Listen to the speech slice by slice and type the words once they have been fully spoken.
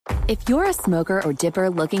If you're a smoker or dipper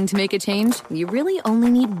looking to make a change, you really only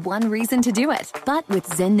need one reason to do it. But with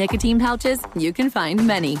Zyn nicotine pouches, you can find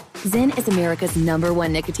many. Zyn is America's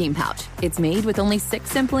 #1 nicotine pouch. It's made with only 6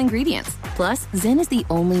 simple ingredients. Plus, Zyn is the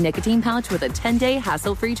only nicotine pouch with a 10-day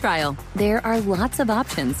hassle-free trial. There are lots of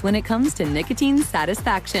options when it comes to nicotine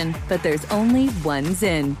satisfaction, but there's only one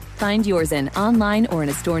Zyn. Find your Zyn online or in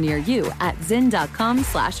a store near you at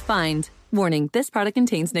zyn.com/find. Warning, this product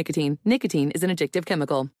contains nicotine. Nicotine is an addictive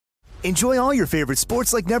chemical. Enjoy all your favorite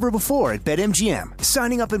sports like never before at BetMGM.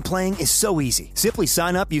 Signing up and playing is so easy. Simply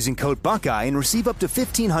sign up using code Buckeye and receive up to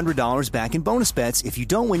 $1,500 back in bonus bets if you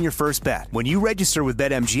don't win your first bet. When you register with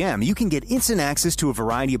BetMGM, you can get instant access to a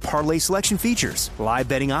variety of parlay selection features, live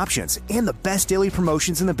betting options, and the best daily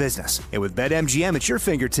promotions in the business. And with BetMGM at your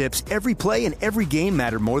fingertips, every play and every game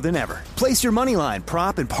matter more than ever. Place your moneyline,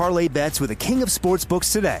 prop, and parlay bets with the king of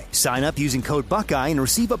sportsbooks today. Sign up using code Buckeye and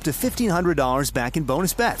receive up to $1,500 back in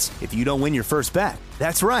bonus bets if you don't win your first bet.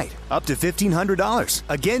 That's right, up to $1,500.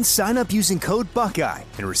 Again, sign up using code Buckeye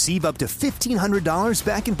and receive up to $1,500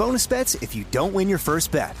 back in bonus bets if you don't win your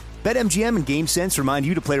first bet. BetMGM and GameSense remind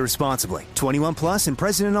you to play responsibly. 21 plus and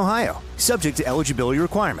present in Ohio. Subject to eligibility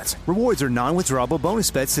requirements. Rewards are non-withdrawable bonus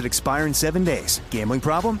bets that expire in 7 days. Gambling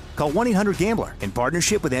problem? Call 1-800-GAMBLER in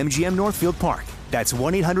partnership with MGM Northfield Park. That's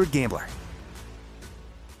 1-800-GAMBLER.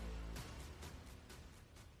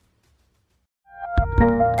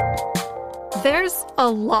 There's a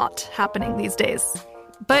lot happening these days,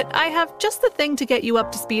 but I have just the thing to get you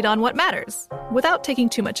up to speed on what matters, without taking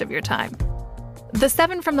too much of your time. The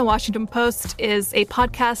 7 from the Washington Post is a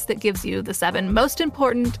podcast that gives you the 7 most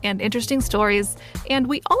important and interesting stories, and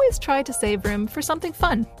we always try to save room for something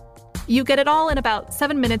fun. You get it all in about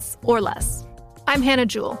 7 minutes or less. I'm Hannah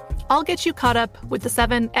Jewell. I'll get you caught up with the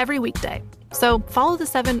 7 every weekday, so follow the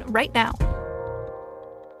 7 right now.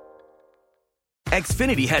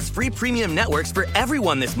 Xfinity has free premium networks for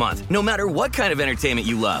everyone this month, no matter what kind of entertainment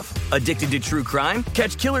you love. Addicted to true crime?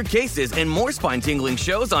 Catch killer cases and more spine-tingling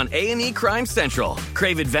shows on A&E Crime Central.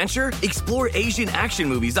 Crave adventure? Explore Asian action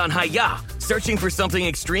movies on Hi-YAH. Searching for something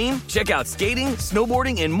extreme? Check out skating,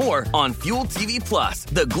 snowboarding, and more on Fuel TV Plus,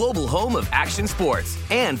 the global home of action sports.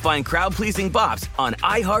 And find crowd-pleasing bops on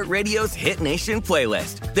iHeartRadio's Hit Nation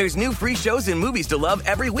playlist. There's new free shows and movies to love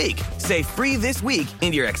every week. Say free this week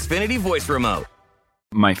in your Xfinity voice remote.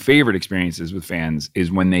 My favorite experiences with fans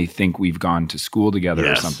is when they think we've gone to school together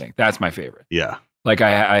or something. That's my favorite. Yeah. Like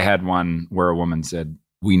I had one where a woman said,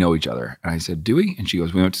 "We know each other." And I said, "Do we?" And she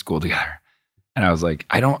goes, "We went to school together." And I was like,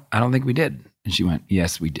 I don't think we did. And she went,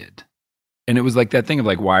 "Yes, we did." And it was like that thing of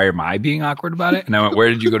like, why am I being awkward about it? And I went, "Where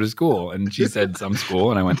did you go to school?" And she said, "Some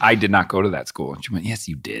school." And I went, "I did not go to that school." And she went, "Yes,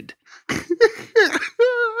 you did."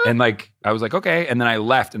 And like, I was like, okay. And then I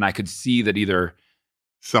left and I could see that either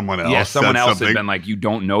someone else had been like, "You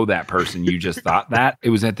don't know that person. You just thought that."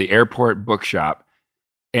 It was at the airport bookshop.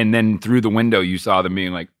 And then through the window, you saw them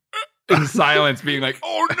being like, in silence, being like,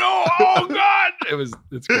 "Oh no, oh God."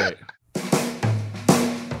 It's great.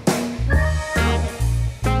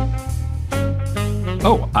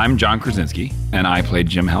 Oh, I'm John Krasinski, and I played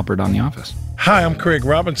Jim Halpert on The Office. Hi, I'm Craig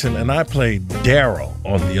Robinson, and I played Daryl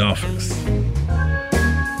on The Office.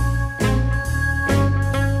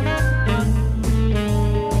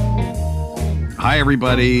 Hi,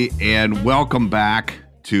 everybody, and welcome back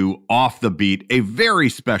to Off the Beat, a very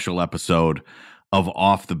special episode of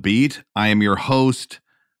Off the Beat. I am your host,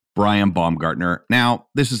 Brian Baumgartner. Now,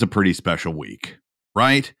 this is a pretty special week,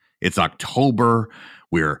 right? It's October.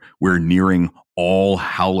 We're nearing All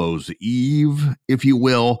Hallows Eve, if you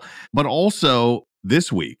will. But also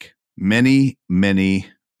this week, many, many,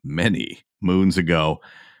 many moons ago,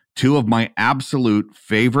 two of my absolute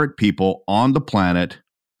favorite people on the planet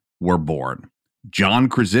were born. John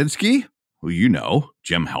Krasinski, who you know,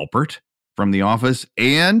 Jim Halpert from The Office,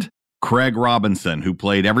 and Craig Robinson, who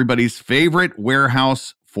played everybody's favorite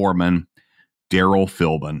warehouse foreman, Daryl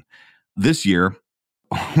Philbin. This year,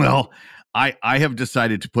 well, I have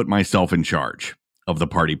decided to put myself in charge of the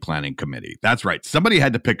party planning committee. That's right. Somebody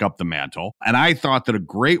had to pick up the mantle. And I thought that a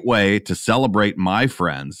great way to celebrate my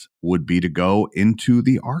friends would be to go into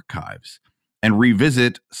the archives and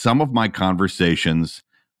revisit some of my conversations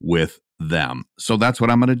with them. So that's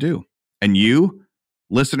what I'm going to do. And you,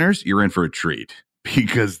 listeners, you're in for a treat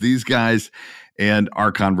because these guys and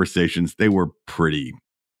our conversations, they were pretty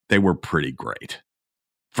great.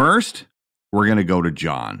 First, we're going to go to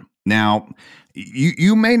John. Now,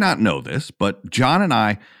 you may not know this, but John and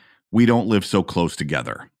I, we don't live so close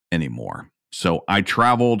together anymore. So I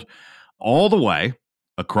traveled all the way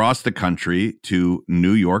across the country to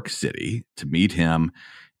New York City to meet him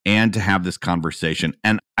and to have this conversation.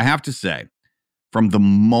 And I have to say, From the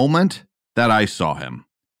moment that I saw him,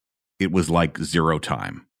 it was like zero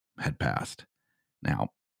time had passed. Now,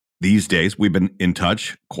 these days, we've been in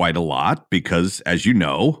touch quite a lot because, as you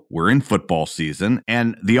know, we're in football season,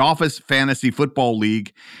 and the Office Fantasy Football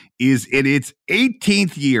League is in its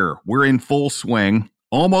 18th year. We're in full swing,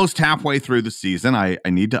 almost halfway through the season. I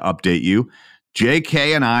need to update you.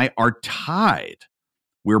 JK and I are tied.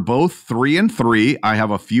 We're both 3-3. I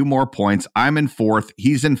have a few more points. I'm in 4th.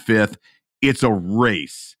 He's in 5th. It's a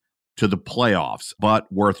race to the playoffs,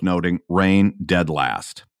 but worth noting, Rain dead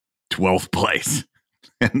last, 12th place.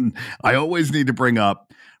 And I always need to bring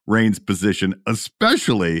up Rain's position,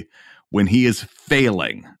 especially when he is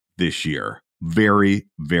failing this year very,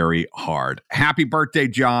 very hard. Happy birthday,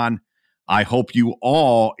 John. I hope you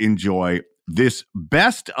all enjoy this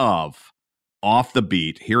best of Off the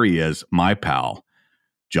Beat. Here he is, my pal,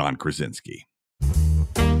 John Krasinski.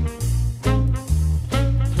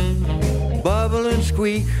 Bubble and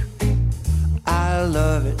squeak, I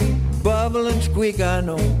love it. Bubble and squeak, I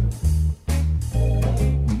know.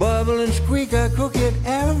 Bubble and squeak, I cook it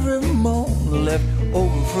every morning, left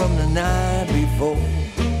over from the night before.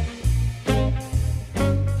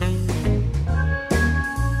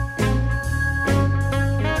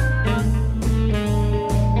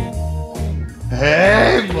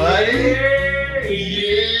 Hey, buddy!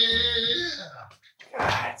 Yeah!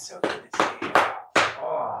 God, it's so good to see you.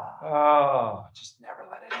 Oh, just never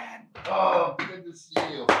let it end. Oh, good to see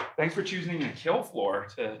you. Thanks for choosing a kill floor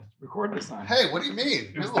to record this on. Hey, what do you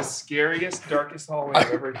mean? It was the scariest, darkest hallway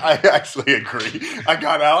I've ever I actually agree. I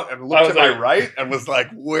got out and looked to my like, right and was like,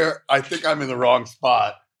 "Where? I think I'm in the wrong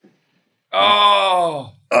spot."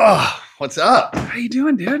 Oh, What's up? how you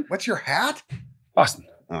doing, dude? What's your hat? Austin,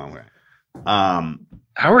 Oh, okay.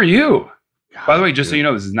 how are you? By the way, just so dude. you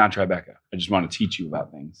know, this is not Tribeca. I just want to teach you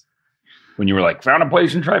about things. When you were like, found a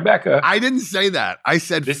place in Tribeca. I didn't say that. I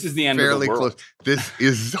said This is the end of the fairly world. close. This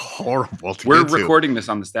is horrible to We're get to. recording this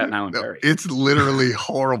on the Staten Island No, Ferry. it's literally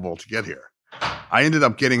horrible to get here. I ended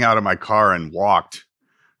up getting out of my car and walked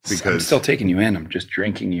I'm because still taking you in. I'm just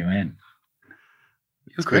drinking you in.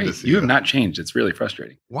 It's It's good to great. see You have you. not changed. It's really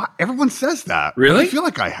frustrating. Why? Everyone says that. Really? I feel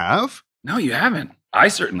like I have. No, you haven't. I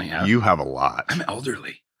certainly have. You have a lot. I'm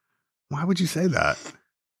elderly. Why would you say that?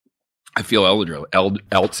 I feel elderly.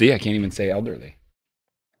 See, I can't even say elderly.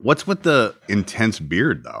 What's with the intense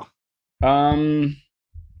beard, though?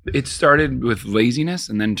 It started with laziness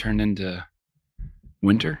and then turned into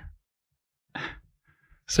winter.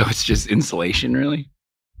 So it's just insulation, really.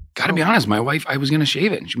 Got to be honest, my wife, I was going to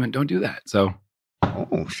shave it and she went, don't do that. So,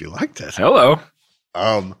 Oh, she liked it. hello.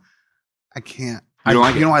 I can't. You don't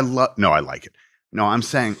like it? I love. No, I like it. No, I'm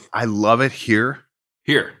saying I love it here.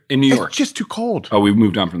 Here in New York. It's just too cold. Oh, we've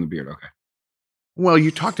moved on from the beard. Okay. Well, you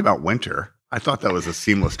talked about winter. I thought that was a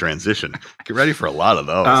seamless transition. Get ready for a lot of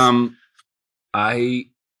those. I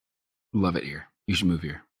love it here. You should move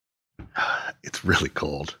here. It's really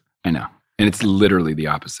cold. I know. And it's literally the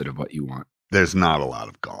opposite of what you want. There's not a lot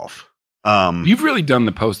of golf. You've really done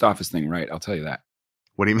the post office thing right. I'll tell you that.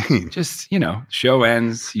 What do you mean? Just, show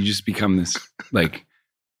ends. You just become this like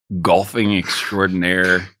golfing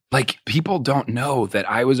extraordinaire. Like people don't know that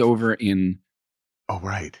I was over in Oh,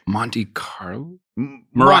 right. Monte Carlo?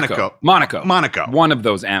 Monaco. Monaco. One of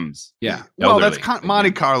those M's. Yeah. Well, elderly. that's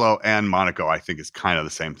Monte Carlo and Monaco, I think, is kind of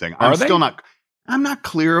the same thing. Are I'm they? still not. I'm not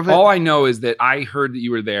clear of it. All I know is that I heard that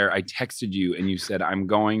you were there. I texted you and you said, I'm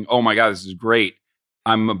going. Oh my God, this is great.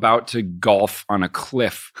 I'm about to golf on a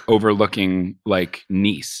cliff overlooking like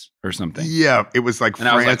Nice or something. Yeah, it was like And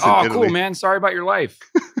France I was like, and oh, Italy. cool, man. Sorry about your life.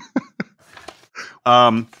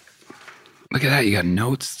 Look at that. You got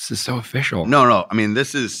notes. This is so official. No. I mean,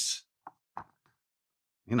 this is, I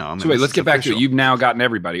mean, So wait, this let's is get back to official. it. You've now gotten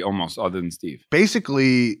everybody almost other than Steve.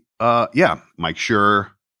 Basically, yeah, Mike Schur.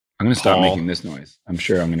 I'm going to stop Paul. making this noise. I'm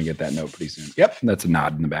sure I'm going to get that note pretty soon. Yep. That's a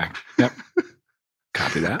nod in the back. Yep.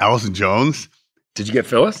 Copy that. Allison Jones. Did you get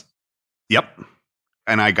Phyllis? Yep.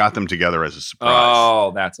 And I got them together as a surprise.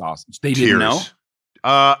 Oh, that's awesome. They didn't know?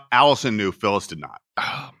 Allison knew. Phyllis did not.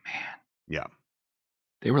 Oh, man. Yeah.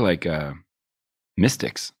 They were like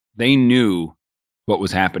mystics. They knew what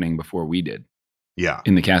was happening before we did Yeah.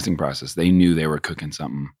 in the casting process. They knew they were cooking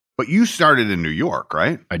something. But you started in New York,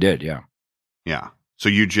 right? I did, yeah. Yeah. So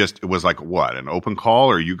it was like what, an open call,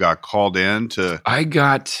 or you got called in to?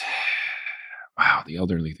 Wow, the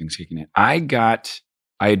elderly thing's kicking in. I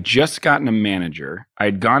had just gotten a manager. I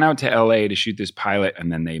had gone out to LA to shoot this pilot,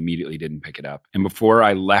 and then they immediately didn't pick it up. And before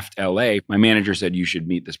I left LA, my manager said, you should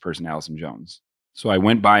meet this person, Allison Jones. So I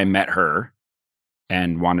went by and met her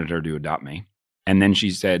and wanted her to adopt me. And then she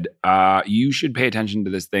said, you should pay attention to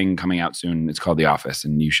this thing coming out soon. It's called The Office,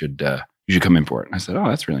 and you should You should come in for it. And I said, oh,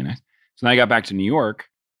 that's really nice. So then I got back to New York.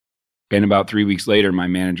 And about 3 weeks later, my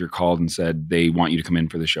manager called and said, they want you to come in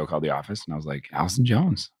for the show called The Office. And I was like, Allison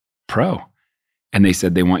Jones, pro. And they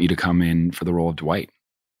said, they want you to come in for the role of Dwight.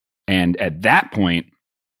 And at that point,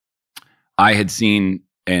 I had seen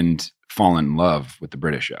and fallen in love with the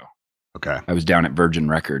British show. Okay. I was down at Virgin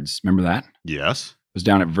Records. Remember that? Yes. I was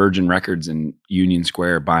down at Virgin Records in Union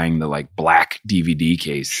Square buying the like black DVD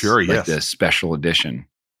case. Sure, like yes. the special edition.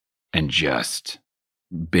 And just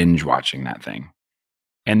binge watching that thing.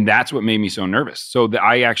 And that's what made me so nervous. So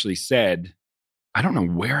I actually said, I don't know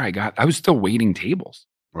where I was still waiting tables.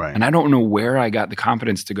 Right. And I don't know where I got the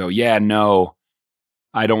confidence to go, yeah, no,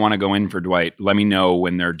 I don't want to go in for Dwight. Let me know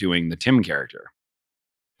when they're doing the Tim character.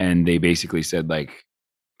 And they basically said, like,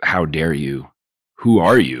 how dare you? Who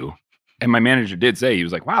are you? And my manager did say, he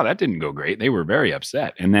was like, wow, that didn't go great. They were very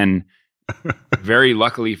upset. And then very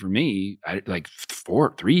luckily for me, like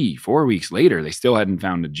 4 weeks later, they still hadn't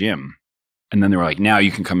found a Jim. And then they were like, now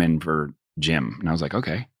you can come in for Jim. And I was like,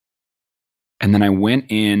 okay. And then I went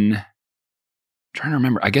in, I'm trying to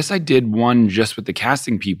remember. I guess I did one just with the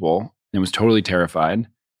casting people and was totally terrified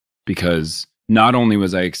because not only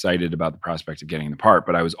was I excited about the prospect of getting the part,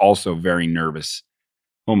 but I was also very nervous.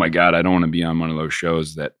 Oh my God, I don't want to be on one of those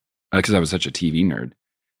shows that, because I was such a TV nerd.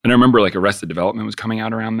 And I remember like Arrested Development was coming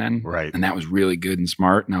out around then. Right. And that was really good and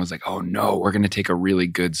smart. And I was like, oh no, we're going to take a really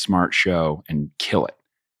good, smart show and kill it.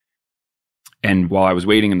 And while I was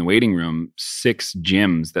waiting in the waiting room, 6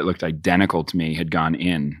 Jims that looked identical to me had gone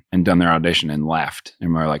in and done their audition and left.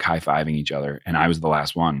 And we were like high-fiving each other. And I was the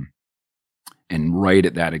last one. And right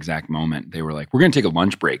at that exact moment, they were like, we're going to take a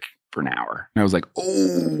lunch break for an hour. And I was like,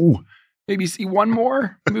 oh, maybe see one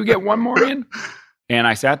more? Maybe we get one more in? And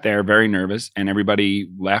I sat there very nervous and everybody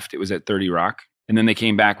left. It was at 30 Rock. And then they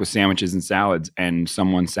came back with sandwiches and salads and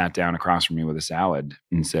someone sat down across from me with a salad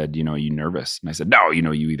and said, are you nervous? And I said, no,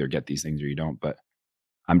 you either get these things or you don't. But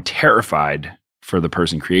I'm terrified for the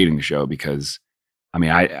person creating the show because,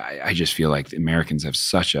 I just feel like the Americans have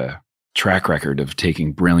such a track record of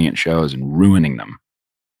taking brilliant shows and ruining them.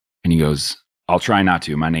 And he goes, I'll try not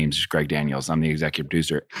to. My name's Greg Daniels. I'm the executive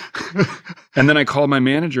producer. And then I called my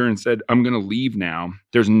manager and said, I'm going to leave now.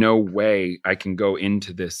 There's no way I can go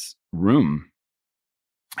into this room.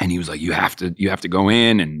 And he was like, you have to go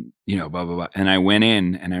in and, blah, blah, blah. And I went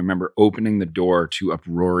in and I remember opening the door to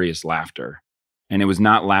uproarious laughter. And it was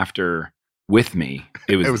not laughter with me.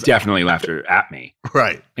 It was definitely laughter at me.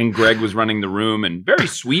 Right. And Greg was running the room and very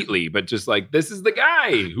sweetly, but just like, this is the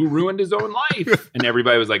guy who ruined his own life. And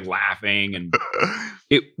everybody was like laughing. And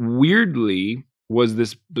it weirdly was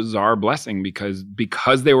this bizarre blessing because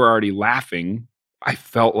they were already laughing, I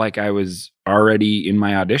felt like I was already in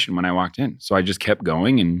my audition when I walked in. So I just kept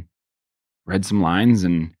going and read some lines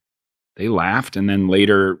and they laughed. And then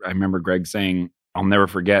later, I remember Greg saying, I'll never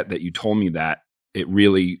forget that you told me that it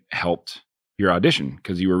really helped your audition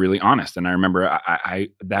because you were really honest. And I remember I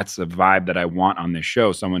that's a vibe that I want on this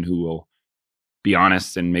show, someone who will be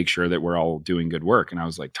honest and make sure that we're all doing good work. And I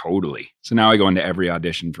was like, totally. So now I go into every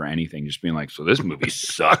audition for anything, just being like, so this movie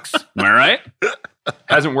sucks. Am I right?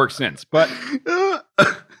 Hasn't worked since. But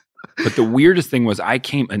the weirdest thing was I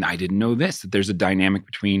came, and I didn't know this, that there's a dynamic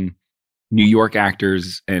between New York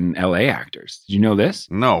actors and LA actors. Did you know this?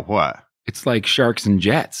 No, what? It's like sharks and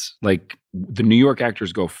jets. Like the New York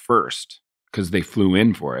actors go first because they flew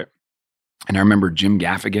in for it. And I remember Jim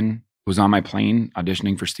Gaffigan was on my plane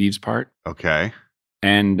auditioning for Steve's part. Okay.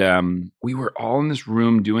 And we were all in this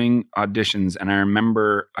room doing auditions. And I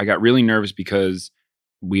remember I got really nervous because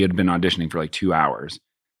we had been auditioning for like 2 hours.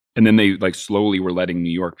 And then they like slowly were letting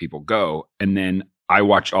New York people go. And then I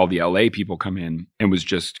watched all the LA people come in and was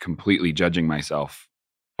just completely judging myself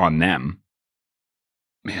on them.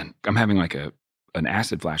 Man, I'm having like an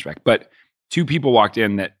acid flashback. But 2 people walked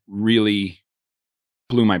in that really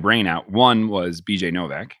blew my brain out. One was BJ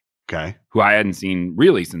Novak. Okay. Who I hadn't seen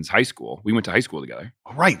really since high school. We went to high school together.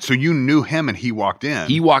 Right. So you knew him and he walked in.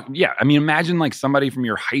 Yeah. I mean, imagine like somebody from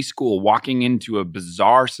your high school walking into a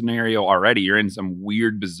bizarre scenario already. You're in some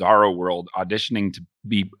weird, bizarro world auditioning to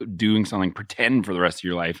be doing something, pretend for the rest of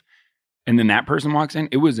your life. And then that person walks in.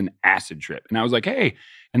 It was an acid trip. And I was like, hey.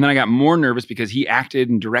 And then I got more nervous because he acted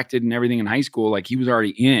and directed and everything in high school. Like he was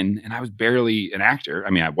already in and I was barely an actor.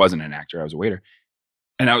 I mean, I wasn't an actor. I was a waiter.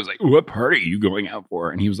 And I was like, what part are you going out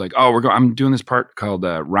for? And he was like, oh, I'm doing this part called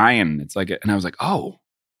Ryan. It's like, and I was like, oh,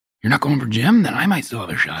 you're not going for Jim? Then I might still have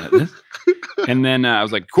a shot at this. And then I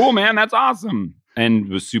was like, cool, man, that's awesome. And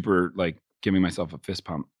was super like giving myself a fist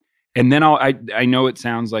pump. And then I know it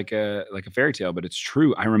sounds like a fairy tale, but it's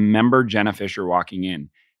true. I remember Jenna Fisher walking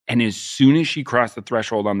in. And as soon as she crossed the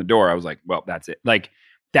threshold on the door, I was like, well, that's it. Like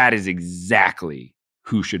that is exactly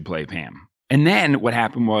who should play Pam. And then what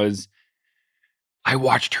happened was I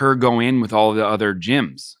watched her go in with all the other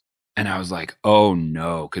gyms. And I was like, oh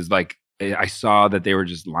no. Cause like I saw that they were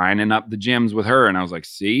just lining up the gyms with her. And I was like,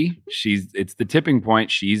 see, it's the tipping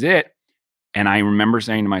point. She's it. And I remember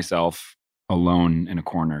saying to myself alone in a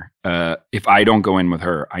corner, if I don't go in with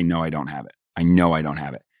her, I know I don't have it. I know I don't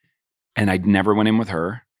have it. And I never went in with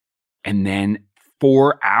her. And then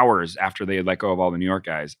 4 hours after they had let go of all the New York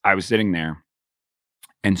guys, I was sitting there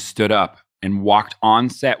and stood up and walked on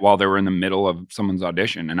set while they were in the middle of someone's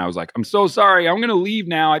audition. And I was like, I'm so sorry. I'm going to leave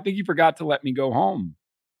now. I think you forgot to let me go home.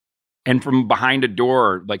 And from behind a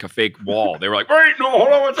door, like a fake wall, they were like, wait, no, hold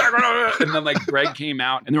on one second. And then like Greg came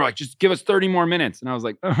out and they were like, just give us 30 more minutes. And I was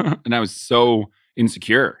like, and I was so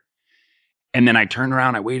insecure. And then I turned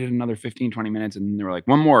around, I waited another 15, 20 minutes. And they were like,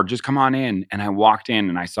 one more, just come on in. And I walked in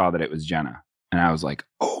and I saw that it was Jenna. And I was like,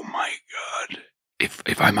 oh my God.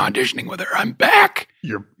 If I'm auditioning with her, I'm back.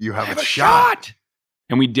 You have a shot.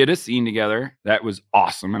 And we did a scene together. That was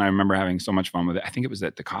awesome. And I remember having so much fun with it. I think it was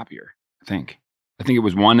at the copier. I think it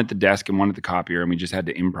was one at the desk and one at the copier. And we just had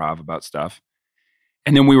to improv about stuff.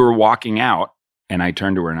 And then we were walking out and I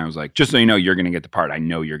turned to her and I was like, just so you know, you're going to get the part. I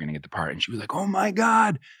know you're going to get the part. And she was like, oh my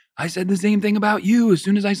God, I said the same thing about you. As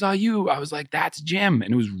soon as I saw you, I was like, that's Jim.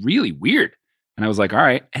 And it was really weird. And I was like, all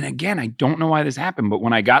right. And again, I don't know why this happened, but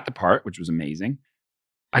when I got the part, which was amazing,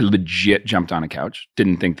 I legit jumped on a couch.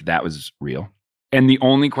 Didn't think that was real. And the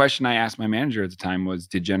only question I asked my manager at the time was,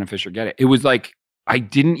 did Jenna Fisher get it? It was like, I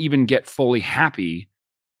didn't even get fully happy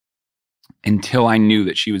until I knew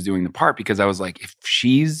that she was doing the part, because I was like, if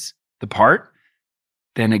she's the part,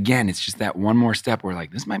 then again, it's just that one more step where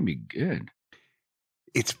like, this might be good.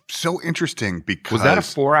 It's so interesting because... Was that a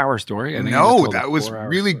 4-hour story? No, that was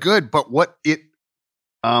really good. But what it's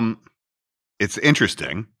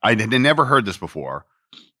interesting. I had never heard this before.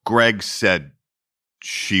 Greg said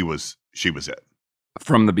she was it.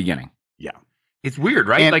 From the beginning. Yeah. It's weird,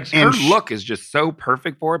 right? Like her look is just so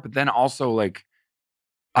perfect for it, but then also like,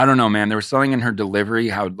 I don't know, man. There was something in her delivery,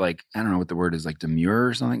 how like, I don't know what the word is, like demure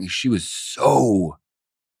or something. She was so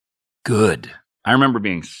good. I remember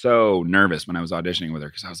being so nervous when I was auditioning with her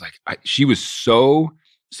because I was like, she was so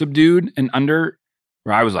subdued and under,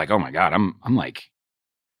 where I was like, oh my God, I'm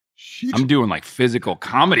doing like physical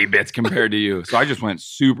comedy bits compared to you. So I just went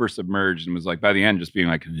super submerged and was like, by the end, just being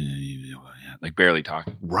like barely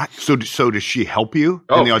talking. Right. So does she help you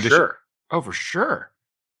in the audition? Sure. Oh, for sure.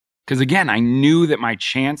 Because again, I knew that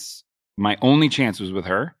my only chance was with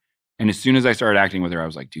her. And as soon as I started acting with her, I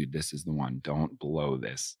was like, dude, this is the one. Don't blow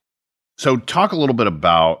this. So talk a little bit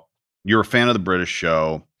about, you're a fan of the British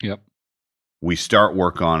show. Yep. We start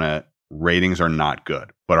work on it. Ratings are not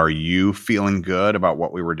good. But are you feeling good about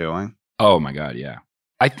what we were doing? Oh my God, yeah.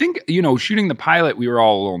 I think, shooting the pilot, we were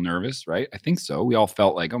all a little nervous, right? I think so. We all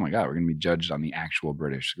felt like, oh my God, we're going to be judged on the actual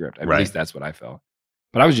British script. At least that's what I felt.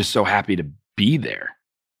 But I was just so happy to be there.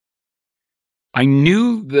 I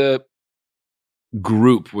knew the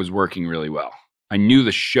group was working really well. I knew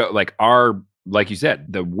the show, like you said,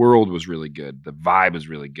 the world was really good. The vibe was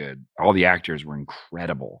really good. All the actors were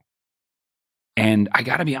incredible. And I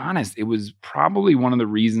got to be honest, it was probably one of the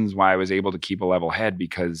reasons why I was able to keep a level head,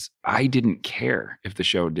 because I didn't care if the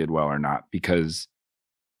show did well or not, because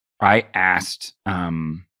I asked,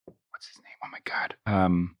 what's his name? Oh my God.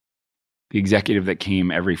 The executive that came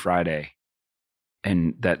every Friday,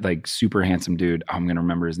 and that like super handsome dude. I'm going to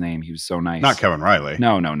remember his name. He was so nice. Not Kevin Riley.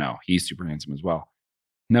 No. He's super handsome as well.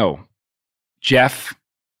 No. Jeff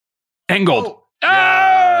Engold.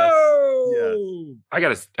 Yes. I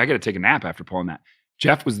gotta take a nap after pulling that.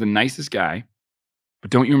 Jeff was the nicest guy, but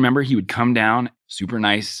don't you remember? He would come down, super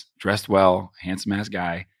nice, dressed well, handsome ass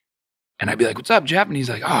guy, and I'd be like, "What's up, Jeff?" And he's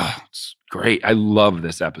like, "Oh, it's great. I love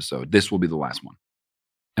this episode. This will be the last one."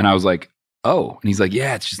 And I was like, "Oh," and he's like,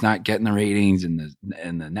 "Yeah, it's just not getting the ratings, and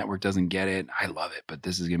the network doesn't get it. I love it, but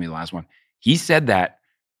this is gonna be the last one." He said that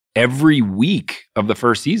every week of the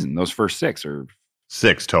first season, those first 6 or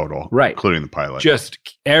 6 total, right, including the pilot, just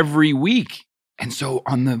every week. And so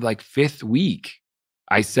on the 5th week,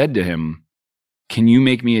 I said to him, "Can you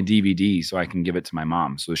make me a DVD so I can give it to my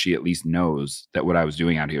mom, so she at least knows that what I was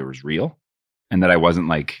doing out here was real and that I wasn't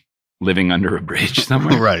like living under a bridge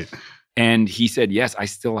somewhere?" Right. And he said, "Yes, I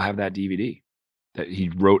still have that DVD that he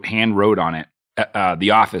hand wrote on it.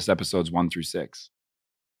 The Office episodes 1 through 6.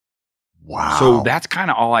 Wow. So that's kind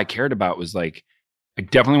of all I cared about, was like, I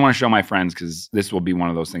definitely want to show my friends, because this will be one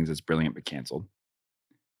of those things that's brilliant but canceled.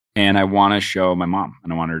 And I want to show my mom,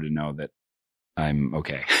 and I want her to know that I'm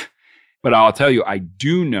okay." But I'll tell you, I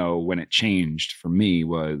do know when it changed for me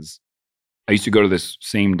was, I used to go to this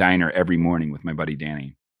same diner every morning with my buddy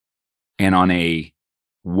Danny. And on a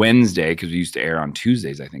Wednesday, because we used to air on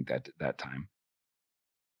Tuesdays, I think that time,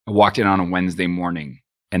 I walked in on a Wednesday morning,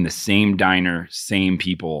 and the same diner, same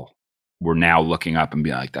people were now looking up and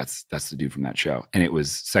being like, that's the dude from that show. And it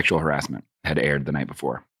was Sexual Harassment, had aired the night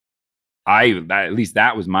before. At least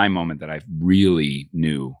that was my moment that I really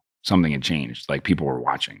knew something had changed. Like, people were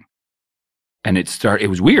watching. And it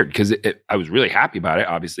was weird because I was really happy about it,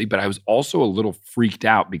 obviously, but I was also a little freaked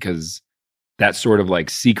out because that sort of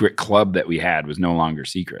like secret club that we had was no longer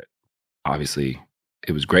secret. Obviously,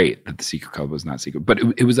 it was great that the secret club was not secret, but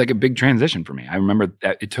it was like a big transition for me. I remember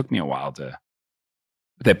that it took me a while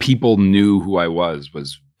that people knew who I was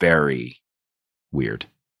very weird.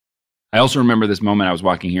 I also remember this moment. I was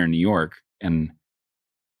walking here in New York, and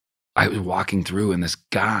I was walking through, and this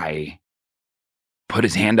guy put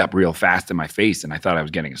his hand up real fast in my face, and I thought I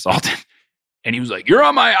was getting assaulted. And he was like, "You're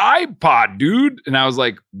on my iPod, dude." And I was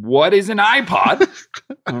like, "What is an iPod?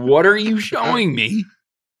 What are you showing me?"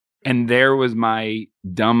 And there was my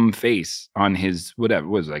dumb face on his, whatever, it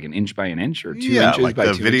was like an inch by an inch or 2 inches like by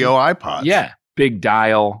the 2 video inches. iPods. Yeah. Big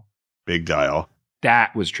dial. Big dial.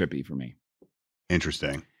 That was trippy for me.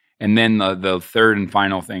 Interesting. And then the third and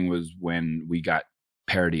final thing was when we got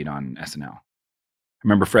parodied on SNL. I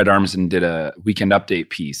remember Fred Armisen did a Weekend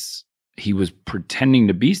Update piece. He was pretending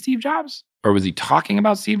to be Steve Jobs, or was he talking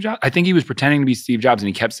about Steve Jobs? I think he was pretending to be Steve Jobs, and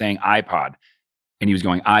he kept saying iPod, and he was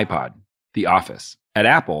going iPod, The Office. At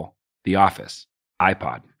Apple, The Office,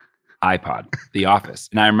 iPod, The Office.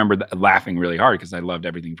 And I remember laughing really hard because I loved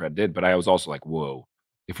everything Fred did, but I was also like, whoa,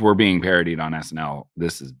 if we're being parodied on SNL,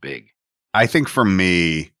 this is big. I think for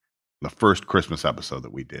me, the first Christmas episode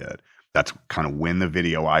that we did, that's kind of when the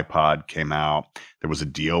video iPod came out. There was a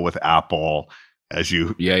deal with Apple, as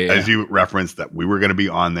you referenced, that we were going to be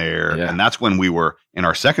on there. Yeah. And that's when we were in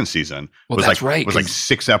our second season. Well, that's right. It was like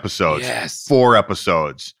 6 episodes, yes. 4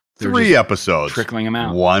 episodes, 3 episodes. Trickling them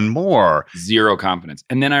out. 1 more. Zero confidence.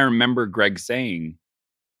 And then I remember Greg saying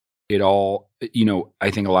it all,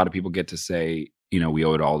 I think a lot of people get to say, we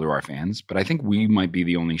owe it all to our fans. But I think we might be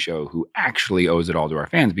the only show who actually owes it all to our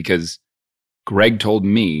fans, because Greg told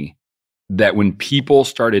me that when people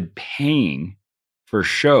started paying for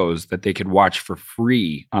shows that they could watch for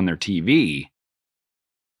free on their TV,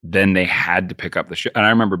 then they had to pick up the show. And I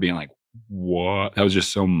remember being like, what? That was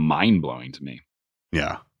just so mind-blowing to me.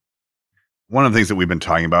 Yeah. One of the things that we've been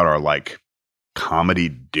talking about are like comedy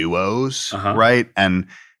duos, right? And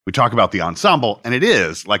we talk about the ensemble, and it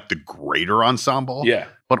is like the greater ensemble,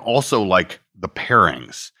 but also like the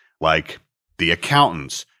pairings, like the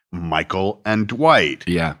accountants, Michael and Dwight,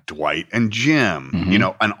 Dwight and Jim,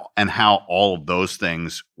 and how all of those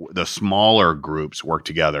things, the smaller groups work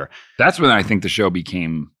together. That's when I think the show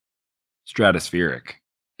became stratospheric,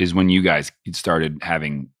 is when you guys started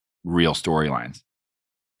having real storylines.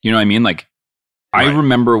 You know what I mean? Like, right. I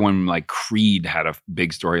remember when like Creed had a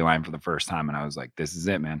big storyline for the first time, and I was like, this is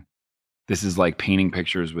it, man. This is like painting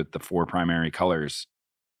pictures with the 4 primary colors,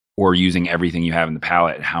 or using everything you have in the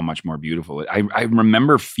palette and how much more beautiful it. I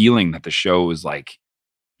remember feeling that the show was like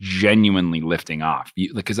genuinely lifting off,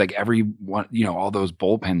 because like everyone, all those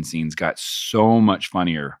bullpen scenes got so much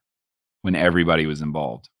funnier when everybody was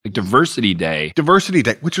involved. Like Diversity Day,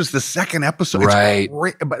 which was the second episode, right?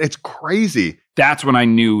 But it's crazy. That's when I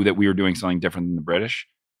knew that we were doing something different than the British.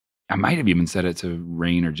 I might have even said it to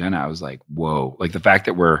Rain or Jenna. I was like, whoa, like the fact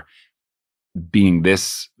that we're being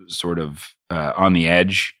this sort of on the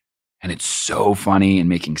edge. And it's so funny and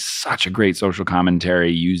making such a great social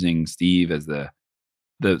commentary, using Steve as the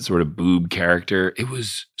sort of boob character. It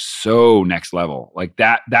was so next level. Like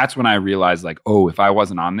that's when I realized, like, oh, if I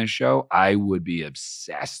wasn't on this show, I would be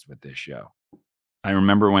obsessed with this show. I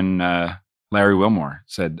remember when Larry Wilmore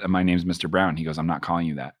said, "My name's Mr. Brown." He goes, "I'm not calling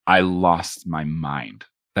you that." I lost my mind.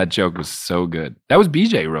 That joke was so good. That was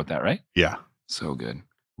BJ who wrote that, right? Yeah. So good.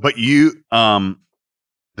 But you, the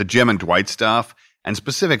Jim and Dwight stuff, and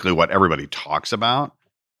specifically what everybody talks about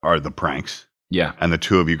are the pranks. Yeah. And the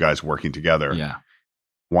two of you guys working together. Yeah.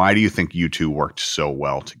 Why do you think you two worked so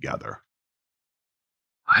well together?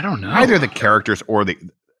 I don't know. Either the characters or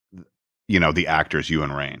the actors, you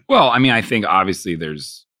and Rain. Well, I mean, I think obviously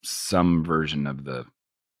there's some version of the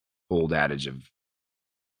old adage of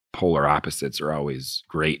polar opposites are always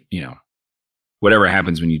great. Whatever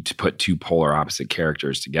happens when you put 2 polar opposite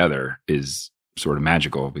characters together is sort of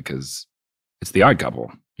magical, because it's the Odd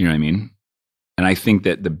Couple. You know what I mean? And I think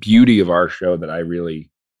that the beauty of our show that I really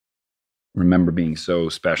remember being so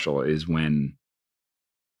special is when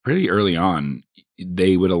pretty early on,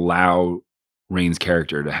 they would allow Rain's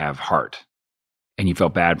character to have heart, and you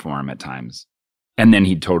felt bad for him at times. And then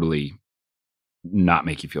he'd totally not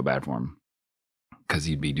make you feel bad for him, because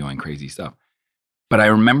he'd be doing crazy stuff. But I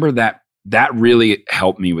remember that really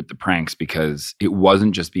helped me with the pranks because it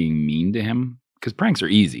wasn't just being mean to him, because pranks are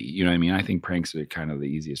easy. You know what I mean? I think pranks are kind of the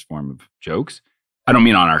easiest form of jokes. I don't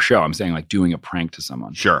mean on our show. I'm saying like doing a prank to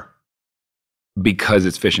someone. Sure. Because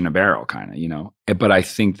it's fish in a barrel kind of, you know? But I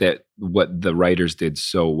think that what the writers did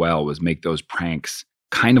so well was make those pranks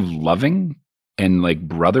kind of loving and like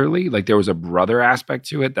brotherly. Like there was a brother aspect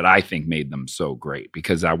to it that I think made them so great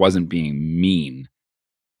because I wasn't being mean.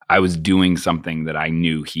 I was doing something that I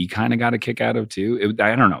knew he kind of got a kick out of too.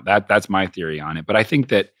 I don't know. That's my theory on it. But I think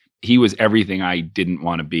that he was everything I didn't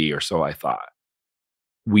want to be, or so I thought.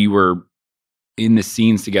 We were in the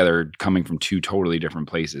scenes together coming from two totally different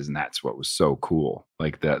places, and that's what was so cool.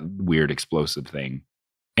 Like that weird explosive thing.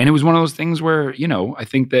 And it was one of those things where, you know, I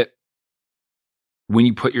think that when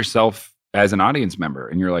you put yourself as an audience member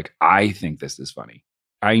and you're like, I think this is funny.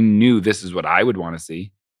 I knew this is what I would want to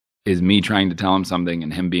see. Is me trying to tell him something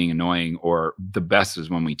and him being annoying, or the best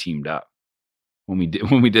is when we teamed up. When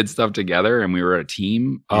we did stuff together and we were a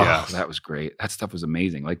team. Oh, yes. That was great. That stuff was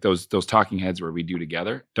amazing. Like those talking heads where we do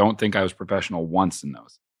together. Don't think I was professional once in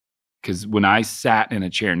those. Because when I sat in a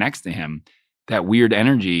chair next to him, that weird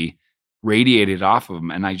energy radiated off of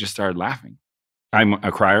him and I just started laughing. I'm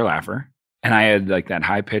a crier laugher. And I had like that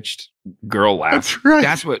high-pitched girl laugh. That's right.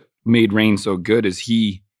 That's what made Rain so good is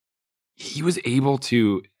he was able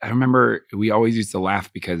to, I remember we always used to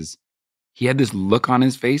laugh because he had this look on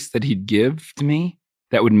his face that he'd give to me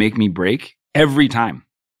that would make me break every time.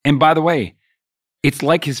 And by the way, it's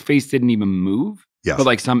like his face didn't even move, but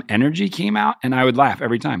like some energy came out and I would laugh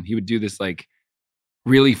every time. He would do this like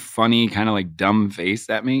really funny kind of like dumb face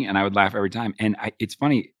at me and I would laugh every time. And it's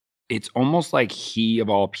funny. It's almost like he, of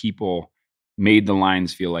all people, made the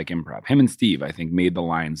lines feel like improv. Him and Steve, I think, made the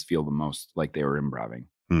lines feel the most like they were improving.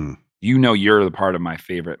 Mm. You know, you're the part of my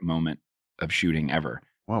favorite moment of shooting ever.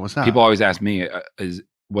 What was that? People always ask me,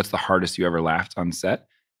 what's the hardest you ever laughed on set?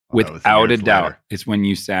 Without a doubt, it's when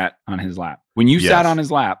you sat on his lap. When you sat on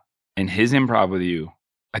his lap and his improv with you,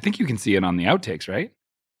 I think you can see it on the outtakes, right?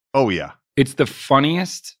 Oh, yeah. It's the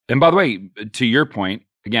funniest. And by the way, to your point,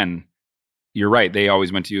 again, you're right. They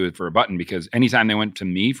always went to you for a button because anytime they went to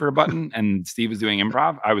me for a button and Steve was doing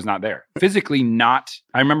improv, I was not there. Physically not.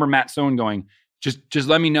 I remember Matt Sohn going, just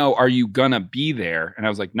let me know, are you gonna be there? And I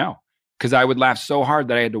was like, no. Because I would laugh so hard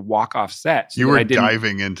that I had to walk off set. So you were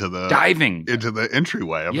diving into the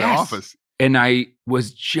entryway of the office. And I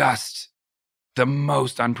was just the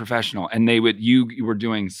most unprofessional. And you were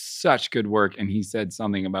doing such good work. And he said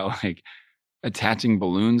something about like attaching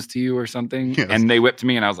balloons to you or something. Yes. And they whipped to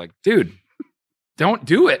me and I was like, dude, don't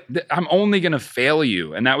do it. I'm only going to fail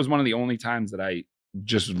you. And that was one of the only times that I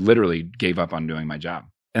just literally gave up on doing my job.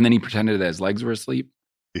 And then he pretended that his legs were asleep.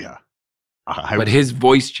 Yeah. But his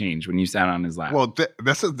voice changed when you sat on his lap. Well,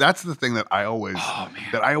 that's the thing that I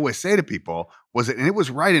always say to people and it was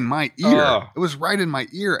right in my ear. Oh. It was right in my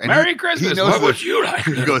ear. And Merry Christmas. What would you like?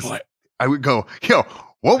 He goes, I would go, yo,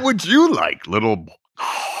 what would you like, little?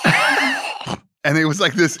 And it was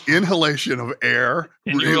like this inhalation of air,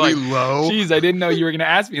 really low. Geez, I didn't know you were going to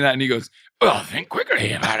ask me that. And he goes, well, think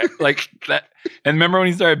quickly about it. Like that. And remember when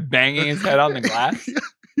he started banging his head on the glass?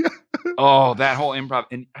 Yeah. Oh, that whole improv.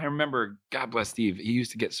 And I remember, God bless Steve, he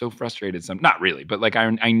used to get so frustrated. Not really, but like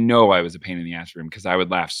I know I was a pain in the ass for him because I would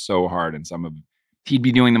laugh so hard and he'd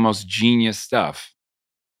be doing the most genius stuff.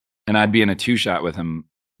 And I'd be in a 2-shot with him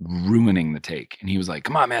ruining the take. And he was like,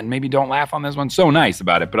 come on, man, maybe don't laugh on this one. So nice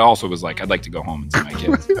about it. But also was like, I'd like to go home and see my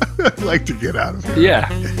kids. I'd like to get out of here.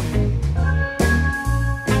 Yeah.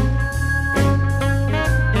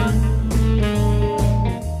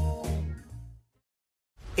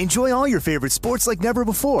 Enjoy all your favorite sports like never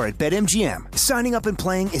before at BetMGM. Signing up and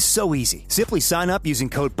playing is so easy. Simply sign up using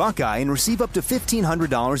code Buckeye and receive up to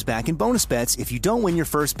 $1,500 back in bonus bets if you don't win your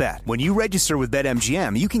first bet. When you register with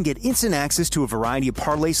BetMGM, you can get instant access to a variety of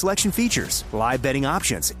parlay selection features, live betting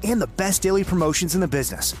options, and the best daily promotions in the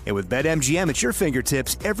business. And with BetMGM at your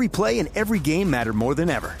fingertips, every play and every game matter more than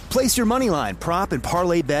ever. Place your moneyline, prop, and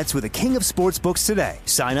parlay bets with the king of sportsbooks today.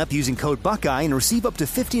 Sign up using code Buckeye and receive up to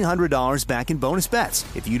 $1,500 back in bonus bets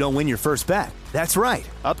if you don't win your first bet. That's right,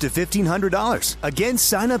 up to $1,500. Again,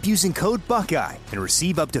 sign up using code Buckeye and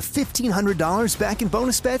receive up to $1,500 back in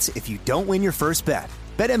bonus bets if you don't win your first bet.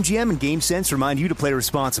 BetMGM and GameSense remind you to play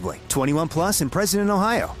responsibly. 21 plus and present in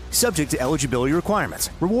Ohio. Subject to eligibility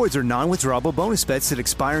requirements. Rewards are non-withdrawable bonus bets that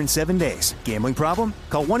expire in 7 days. Gambling problem?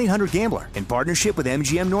 Call 1-800-GAMBLER in partnership with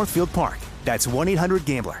MGM Northfield Park. That's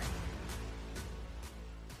 1-800-GAMBLER.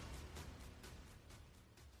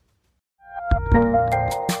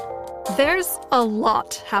 There's a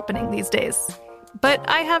lot happening these days. But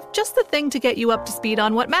I have just the thing to get you up to speed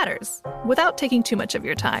on what matters, without taking too much of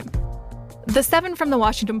your time. The 7 from the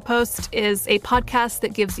Washington Post is a podcast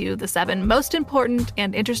that gives you the 7 most important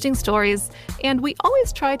and interesting stories, and we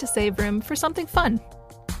always try to save room for something fun.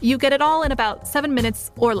 You get it all in about 7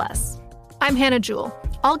 minutes or less. I'm Hannah Jewell.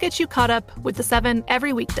 I'll get you caught up with the 7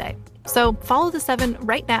 every weekday. So follow the 7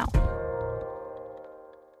 right now.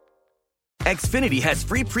 Xfinity has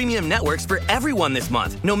free premium networks for everyone this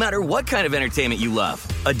month, no matter what kind of entertainment you love.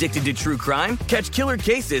 Addicted to true crime? Catch killer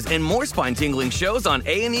cases and more spine-tingling shows on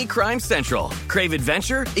A&E Crime Central. Crave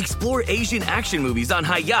adventure? Explore Asian action movies on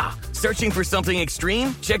Hi-Ya. Searching for something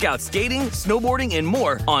extreme? Check out skating, snowboarding, and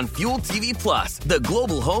more on Fuel TV Plus, the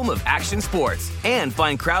global home of action sports. And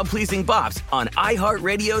find crowd-pleasing bops on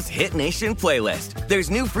iHeartRadio's Hit Nation playlist. There's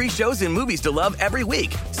new free shows and movies to love every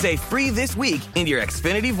week. Say free this week in your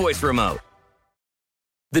Xfinity voice remote.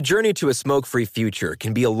 The journey to a smoke-free future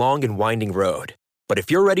can be a long and winding road. But if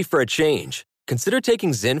you're ready for a change, consider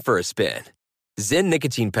taking Zyn for a spin. Zyn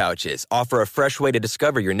nicotine pouches offer a fresh way to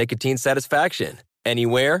discover your nicotine satisfaction.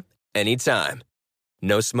 Anywhere, anytime.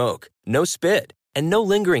 No smoke, no spit, and no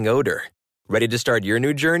lingering odor. Ready to start your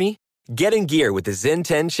new journey? Get in gear with the Zyn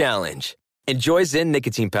 10 Challenge. Enjoy Zyn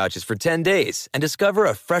nicotine pouches for 10 days and discover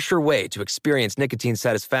a fresher way to experience nicotine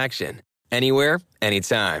satisfaction. Anywhere,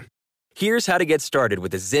 anytime. Here's how to get started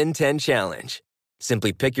with the Zyn 10 Challenge.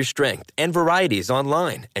 Simply pick your strength and varieties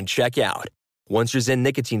online and check out. Once your Zyn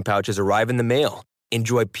nicotine pouches arrive in the mail,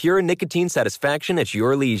 enjoy pure nicotine satisfaction at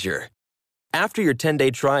your leisure. After your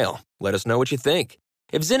 10-day trial, let us know what you think.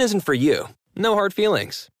 If Zyn isn't for you, no hard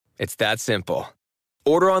feelings. It's that simple.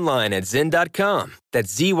 Order online at Zyn.com,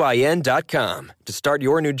 that's ZYN.com, to start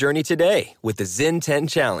your new journey today with the Zyn 10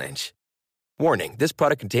 Challenge. Warning, this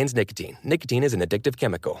product contains nicotine. Nicotine is an addictive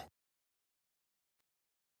chemical.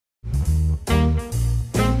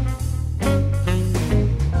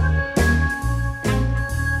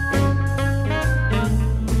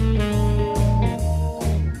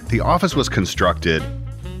 The Office was constructed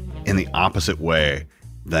in the opposite way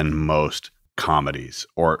than most comedies,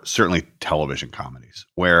 or certainly television comedies,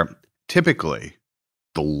 where typically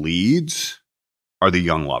the leads are the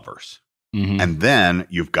young lovers. Mm-hmm. And then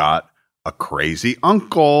you've got a crazy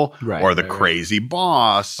uncle or the crazy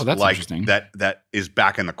boss, that's like interesting. that is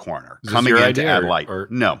back in the corner, Is coming this your in to idea add light.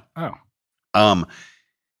 No. Oh.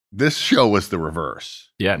 This show was the reverse.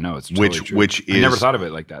 Yeah, no, it's totally true. Which is, I never thought of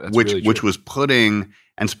it like that. That's really true. Which was putting,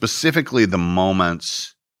 and specifically the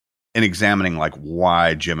moments in examining like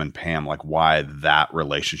why Jim and Pam, like why that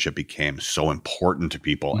relationship became so important to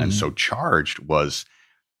people and so charged, was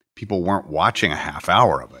people weren't watching a half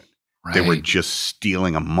hour of it. Right. They were just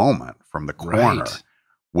stealing a moment from the corner,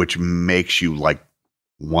 which makes you like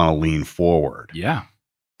want to lean forward. Yeah.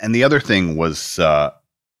 And the other thing was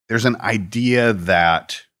there's an idea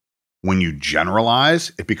that when you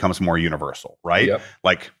generalize, it becomes more universal, right? Yep.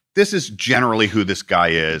 Like, this is generally who this guy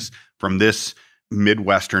is from this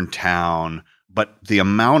Midwestern town, but the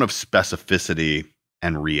amount of specificity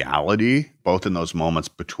and reality, both in those moments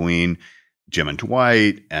between Jim and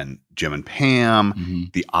Dwight and Jim and Pam,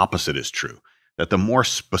 the opposite is true. That the more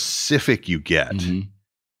specific you get,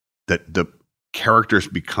 that the characters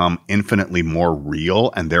become infinitely more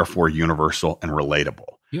real and therefore universal and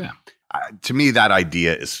relatable. Yeah. To me, that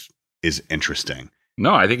idea is interesting.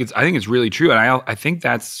 No, I think it's really true, and I think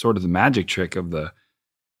that's sort of the magic trick of the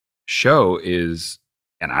show is,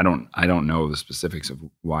 and I don't know the specifics of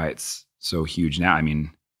why it's so huge now. I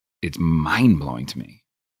mean, it's mind blowing to me.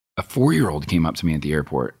 A 4-year-old came up to me at the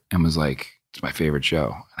airport and was like, "It's my favorite show,"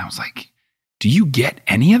 and I was like, "Do you get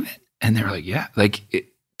any of it?" And they were like, "Yeah," like it,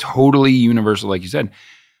 totally universal, like you said.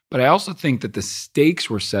 But I also think that the stakes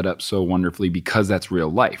were set up so wonderfully because that's real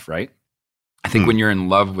life, right? I think when you're in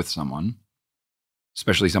love with someone,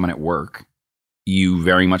 especially someone at work, you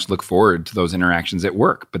very much look forward to those interactions at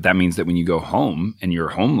work. But that means that when you go home and your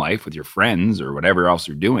home life with your friends or whatever else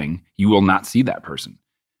you're doing, you will not see that person.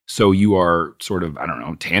 So you are sort of, I don't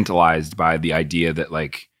know, tantalized by the idea that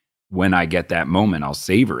like, when I get that moment, I'll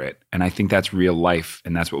savor it. And I think that's real life.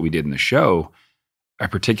 And that's what we did in the show. I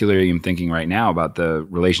particularly am thinking right now about the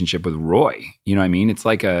relationship with Roy. You know what I mean? It's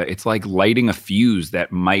like lighting a fuse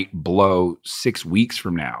that might blow 6 weeks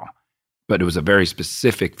from now, but it was a very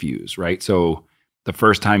specific fuse, right? So the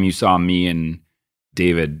first time you saw me and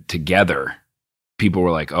David together, people were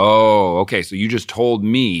like, "Oh, okay, so you just told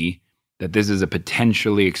me that this is a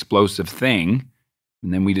potentially explosive thing."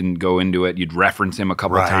 And then we didn't go into it. You'd reference him a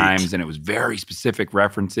couple of times, and it was very specific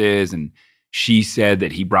references. And she said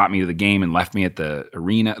that he brought me to the game and left me at the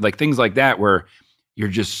arena, like things like that, where you're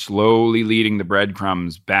just slowly leading the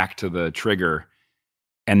breadcrumbs back to the trigger.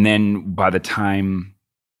 And then by the time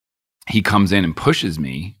he comes in and pushes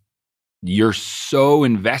me, you're so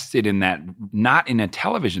invested in that, not in a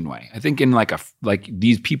television way. I think in like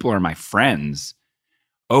these people are my friends.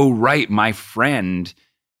 Oh, right. My friend,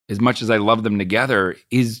 as much as I love them together,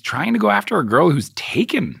 is trying to go after a girl who's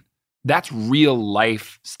taken. That's real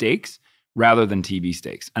life stakes rather than TV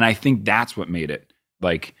stakes. And I think that's what made it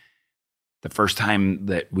like the first time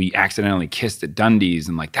that we accidentally kissed at Dundee's,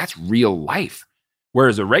 and like, that's real life.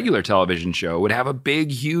 Whereas a regular television show would have a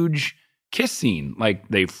big, huge kiss scene. Like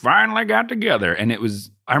they finally got together. And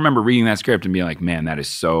I remember reading that script and being like, man, that is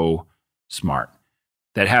so smart.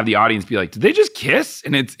 That have the audience be like, did they just kiss?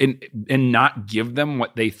 And not give them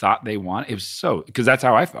what they thought they want. It was so, because that's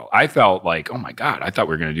how I felt. I felt like, oh my God, I thought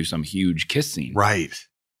we were going to do some huge kiss scene. Right.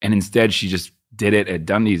 And instead she just did it at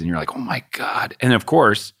Dundee's and you're like, oh my God. And of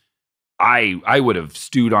course, I would have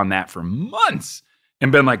stewed on that for months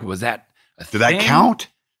and been like, was that a thing? Did that count?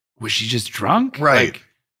 Was she just drunk? Right. Like,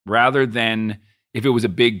 rather than if it was a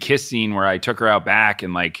big kiss scene where I took her out back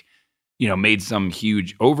and like, made some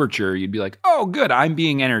huge overture, you'd be like, oh, good. I'm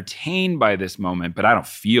being entertained by this moment, but I don't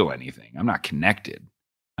feel anything. I'm not connected.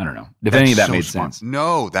 I don't know if any of that made sense.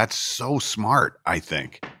 No, that's so smart, I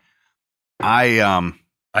think. I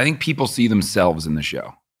think people see themselves in the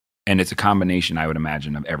show, and it's a combination, I would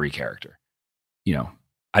imagine, of every character.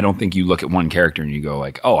 I don't think you look at one character and you go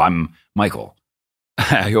like, oh, I'm Michael.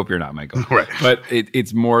 I hope you're not Michael. Right. But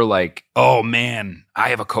it's more like, oh man, I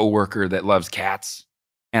have a coworker that loves cats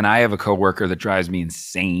and I have a coworker that drives me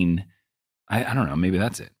insane. I don't know, maybe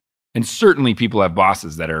that's it. And certainly people have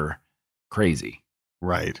bosses that are crazy.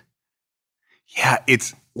 Right. Yeah,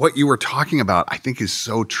 it's what you were talking about, I think is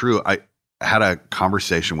so true. I had a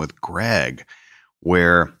conversation with Greg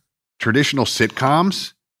where traditional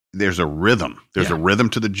sitcoms, there's a rhythm. There's a rhythm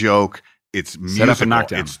to the joke. It's musical. Set up and knock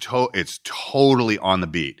down. It's totally on the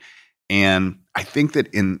beat. And I think that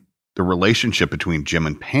in the relationship between Jim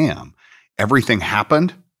and Pam, everything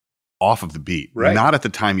happened off of the beat, right? Not at the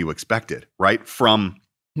time you expected, right? From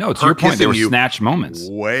no, to your point, there were snatch moments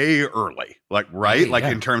way early, like right, like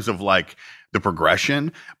in terms of like the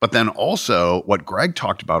progression. But then also, what Greg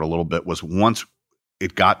talked about a little bit was once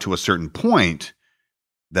it got to a certain point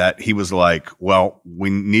that he was like, "Well, we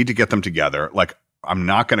need to get them together." Like, I'm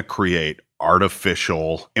not going to create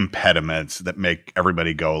artificial impediments that make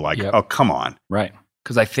everybody go like, oh, come on. Right.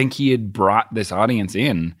 Because I think he had brought this audience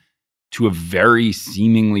in to a very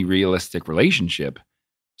seemingly realistic relationship.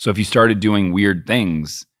 So if you started doing weird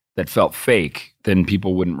things that felt fake, then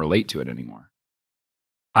people wouldn't relate to it anymore.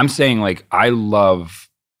 I'm saying like, I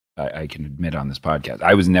can admit on this podcast,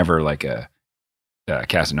 I was never like a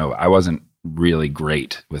Casanova. I wasn't really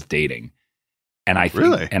great with dating. And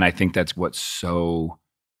I think that's what's so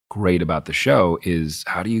great about the show is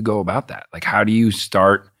how do you go about that? Like, how do you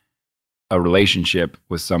start a relationship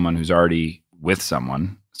with someone who's already with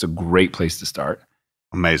someone? It's a great place to start.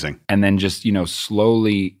 Amazing. And then just,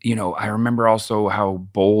 slowly, I remember also how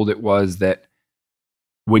bold it was that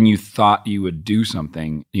when you thought you would do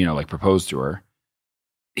something, like propose to her,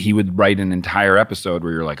 he would write an entire episode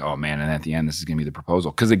where you're like, oh man, and at the end, this is going to be the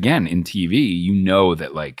proposal. Because again, in TV,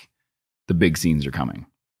 that like, the big scenes are coming,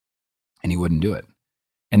 and he wouldn't do it.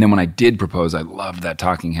 And then when I did propose, I loved that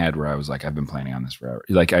talking head where I was like, I've been planning on this forever.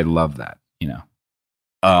 Like, I love that,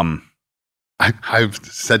 I've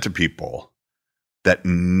said to people that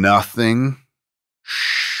nothing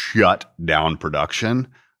shut down production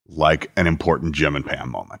like an important Jim and Pam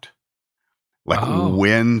moment. Like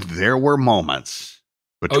when there were moments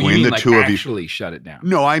between the two of you. Actually shut it down.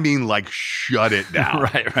 No, I mean like shut it down.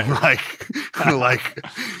 right. Like,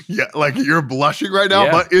 yeah, like you're blushing right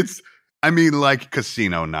now, but like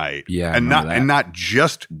Casino Night. Yeah. And not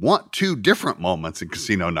just two different moments in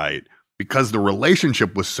Casino Night because the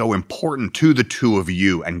relationship was so important to the two of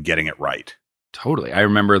you and getting it right. Totally. I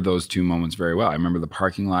remember those two moments very well. I remember the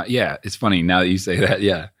parking lot. Yeah. It's funny now that you say that.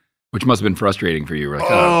 Yeah. Which must have been frustrating for you. We're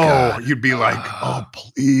like, oh God. You'd be like, oh,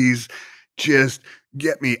 please just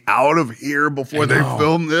get me out of here before they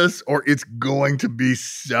film this, or it's going to be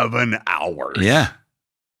 7 hours. Yeah.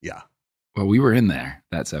 Yeah. Well, we were in there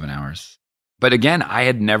that 7 hours. But again, I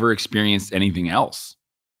had never experienced anything else.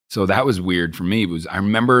 So that was weird for me. I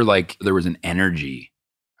remember like there was an energy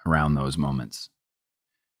around those moments.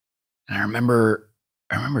 And I remember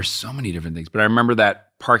so many different things. But I remember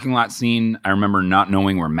that parking lot scene. I remember not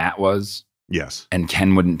knowing where Matt was. Yes. And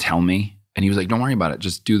Ken wouldn't tell me. And he was like, don't worry about it.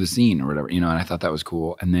 Just do the scene or whatever, and I thought that was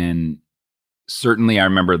cool. And then certainly I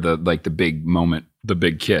remember the big moment, the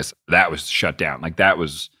big kiss, that was shut down. Like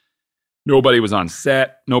nobody was on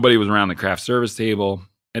set. Nobody was around the craft service table.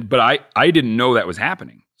 But I didn't know that was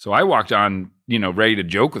happening. So I walked on, ready to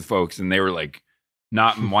joke with folks, and they were like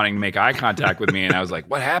not wanting to make eye contact with me. And I was like,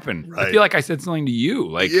 what happened? Right. I feel like I said something to you.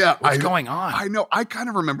 Like, what's going on? I know. I kind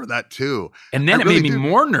of remember that too. And then it made me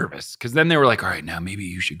more nervous because then they were like, all right, now maybe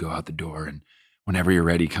you should go out the door and whenever you're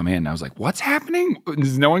ready, come in. And I was like, what's happening?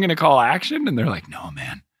 Is no one going to call action? And they're like, no,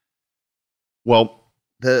 man. Well,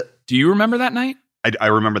 do you remember that night? I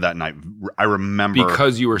remember that night. I remember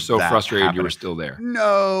because you were so frustrated happening. you were still there.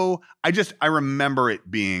 No, I remember it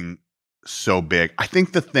being so big. I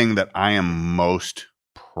think the thing that I am most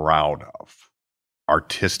proud of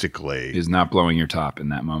artistically is not blowing your top in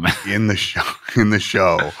that moment. in the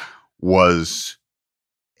show was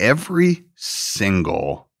every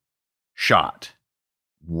single shot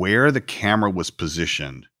where the camera was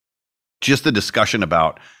positioned. Just the discussion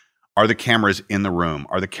about, are the cameras in the room?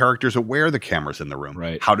 Are the characters aware the camera's in the room?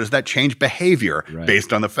 Right. How does that change behavior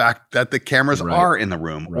based on the fact that the cameras are in the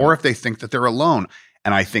room or if they think that they're alone?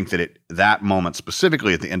 And I think that that moment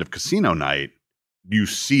specifically at the end of Casino Night, you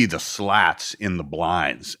see the slats in the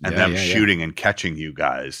blinds and them shooting and catching you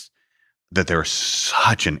guys, that there's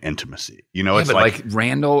such an intimacy. It's like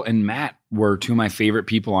Randall and Matt were two of my favorite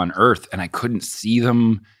people on earth and I couldn't see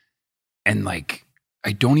them. And like,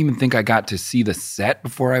 I don't even think I got to see the set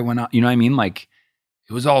before I went out. You know what I mean? Like,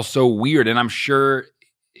 it was all so weird. And I'm sure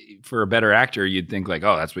for a better actor, you'd think like,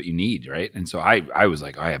 oh, that's what you need, right? And so I was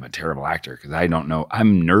like, oh, I am a terrible actor because I don't know.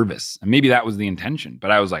 I'm nervous. And maybe that was the intention. But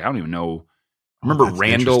I was like, I don't even know. I remember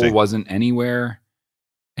Randall wasn't anywhere.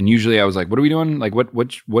 And usually I was like, what are we doing? Like, where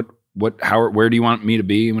do you want me to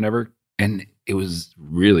be and whatever? And it was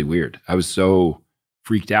really weird. I was so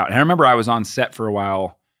freaked out. And I remember I was on set for a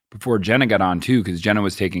while before Jenna got on too, because Jenna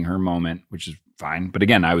was taking her moment, which is fine. But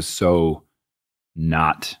again, I was so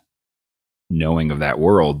not knowing of that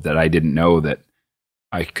world that I didn't know that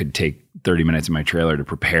I could take 30 minutes in my trailer to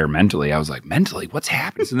prepare mentally. I was like, mentally, what's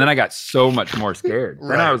happening? And then I got so much more scared.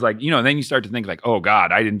 Then I was like, then you start to think like, oh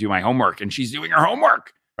God, I didn't do my homework and she's doing her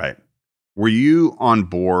homework. Right. Were you on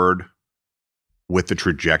board with the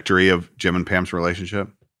trajectory of Jim and Pam's relationship?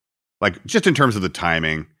 Like, just in terms of the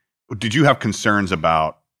timing, did you have concerns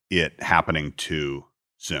about it happening too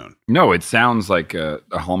soon? No, it sounds like a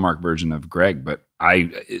Hallmark version of Greg, but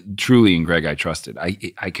truly in Greg, I trusted.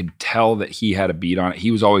 I could tell that he had a beat on it.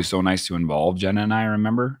 He was always so nice to involve Jenna and I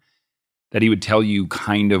remember that he would tell you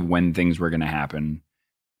kind of when things were going to happen.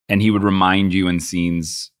 And he would remind you in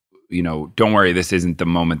scenes, don't worry, this isn't the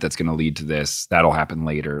moment that's going to lead to this. That'll happen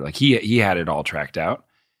later. Like he had it all tracked out.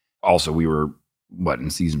 Also, we were in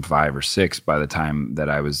season 5 or 6 by the time that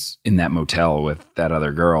I was in that motel with that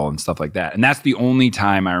other girl and stuff like that. And that's the only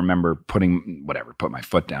time I remember put my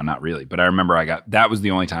foot down. Not really, but I remember that was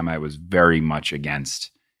the only time I was very much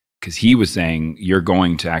against, because he was saying, you're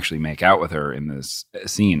going to actually make out with her in this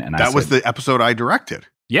scene. And that was the episode I directed.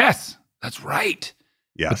 Yes, that's right.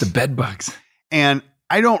 Yes. With the bed bugs. And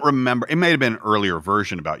I don't remember, it may have been an earlier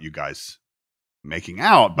version about you guys making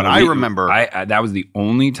out, but I remember that was the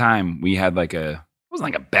only time we had it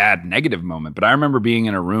wasn't like a bad negative moment, but I remember being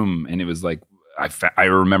in a room and it was like I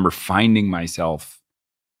remember finding myself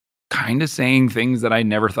kind of saying things that I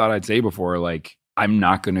never thought I'd say before, like, I'm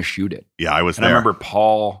not going to shoot it. Yeah, I was there. I remember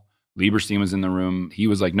Paul Lieberstein was in the room. He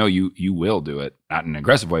was like, no, you will do it. Not in an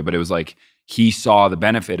aggressive way, but it was like he saw the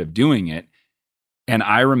benefit of doing it. And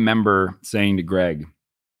I remember saying to Greg,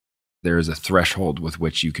 there is a threshold with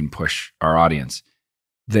which you can push our audience.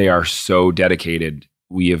 They are so dedicated.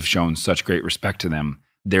 We have shown such great respect to them.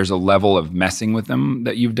 There's a level of messing with them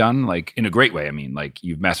that you've done, like in a great way. I mean, like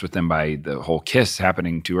you've messed with them by the whole kiss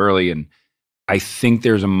happening too early. And I think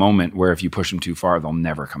there's a moment where if you push them too far, they'll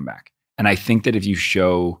never come back. And I think that if you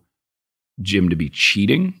show Jim to be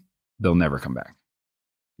cheating, they'll never come back.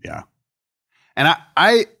 Yeah. And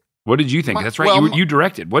I what did you think? That's right. You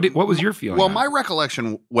directed. What was your feeling? Well, my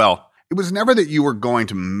recollection, it was never that you were going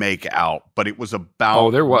to make out, but it was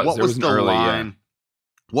about what was the line?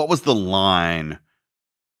 What was the line?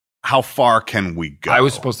 How far can we go? I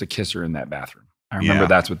was supposed to kiss her in that bathroom. I remember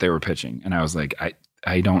that's what they were pitching. And I was like,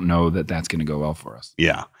 I don't know that that's going to go well for us.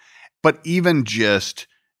 Yeah. But even just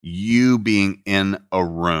you being in a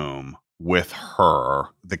room with her,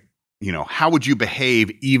 how would you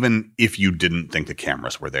behave even if you didn't think the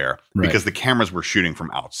cameras were there? Right. Because the cameras were shooting from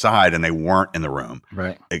outside and they weren't in the room.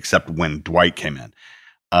 Right. Except when Dwight came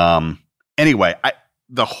in. Anyway,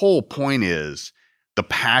 the whole point is the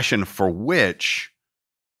passion for which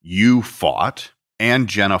you fought and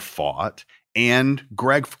Jenna fought and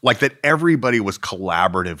Greg, like that everybody was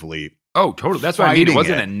collaboratively. Oh, totally. That's what I mean. It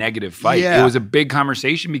wasn't a negative fight. Yeah. It was a big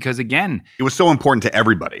conversation because, again, it was so important to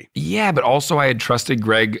everybody. Yeah, but also I had trusted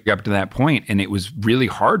Greg up to that point, and it was really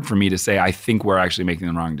hard for me to say, I think we're actually making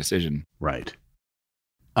the wrong decision. Right.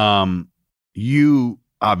 You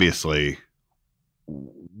obviously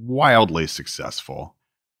wildly successful.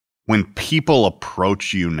 When people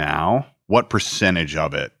approach you now, what percentage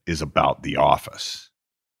of it is about The Office?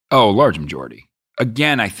 Oh, large majority.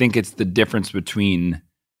 Again, I think it's the difference between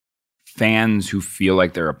fans who feel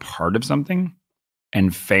like they're a part of something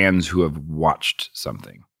and fans who have watched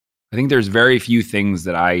something. I think there's very few things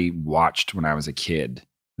that I watched when I was a kid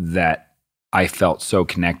that I felt so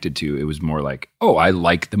connected to. It was more like, oh, I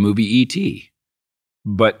like the movie E.T.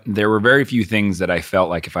 But there were very few things that I felt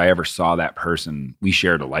like if I ever saw that person, we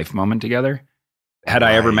shared a life moment together. Had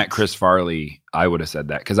I ever met Chris Farley, I would have said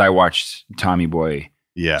that because I watched Tommy Boy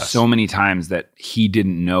so many times that he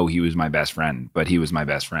didn't know he was my best friend, but he was my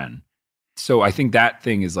best friend. So I think that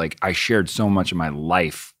thing is like I shared so much of my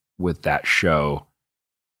life with that show.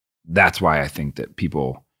 That's why I think that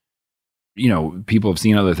people have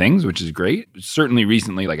seen other things, which is great. Certainly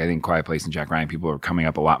recently, like I think Quiet Place and Jack Ryan, people are coming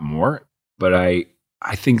up a lot more. But I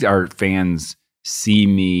think our fans see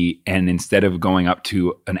me, and instead of going up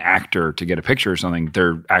to an actor to get a picture or something,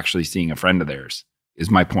 they're actually seeing a friend of theirs, is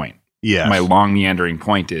my point. Yes. My long meandering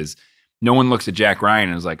point is no one looks at Jack Ryan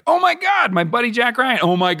and is like, oh my God, my buddy Jack Ryan.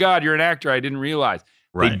 Oh my God, you're an actor. I didn't realize.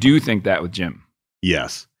 Right. They do think that with Jim.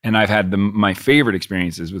 Yes. And I've had my favorite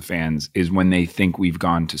experiences with fans is when they think we've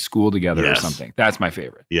gone to school together or something. That's my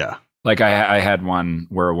favorite. Yeah. Like I had one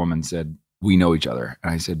where a woman said, we know each other.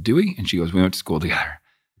 And I said, do we? And she goes, we went to school together.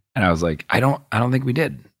 And I was like, I don't think we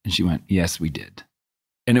did. And she went, yes, we did.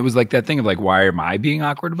 And it was like that thing of like, why am I being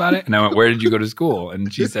awkward about it? And I went, where did you go to school?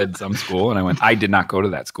 And she said, some school. And I went, I did not go to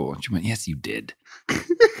that school. And she went, yes, you did.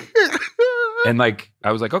 And like,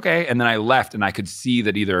 I was like, okay. And then I left and I could see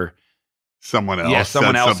that either someone else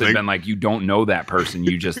had been like, you don't know that person.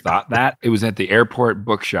 You just thought that. It was at the airport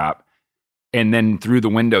bookshop. And then through the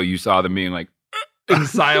window, you saw them being like, in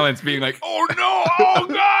silence, being like, oh no, oh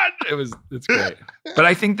God. It's great. But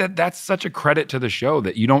I think that that's such a credit to the show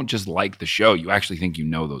that you don't just like the show. You actually think you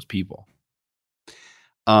know those people.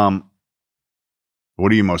 What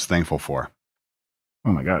are you most thankful for?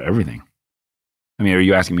 Oh my God, everything. I mean, are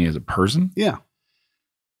you asking me as a person? Yeah.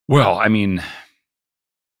 Well, I mean,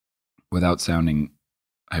 without sounding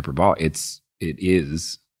hyperbolic, it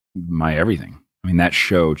is my everything. I mean, that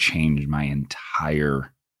show changed my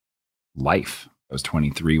entire life. I was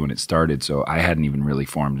 23 when it started, so I hadn't even really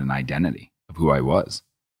formed an identity of who I was.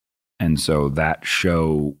 And so that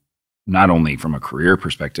show, not only from a career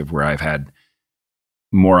perspective where I've had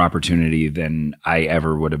more opportunity than I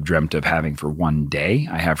ever would have dreamt of having for one day,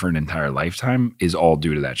 I have for an entire lifetime, is all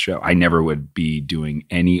due to that show. I never would be doing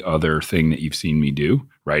any other thing that you've seen me do,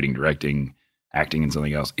 writing, directing, acting, and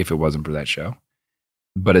something else, if it wasn't for that show.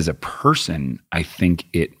 But as a person, I think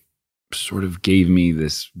it sort of gave me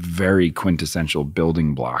this very quintessential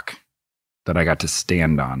building block that I got to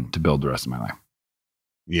stand on to build the rest of my life.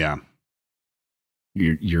 Yeah.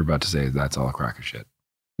 You're about to say that's all a crock of shit.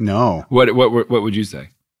 No. What would you say?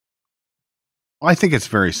 Well, I think it's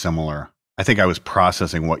very similar. I think I was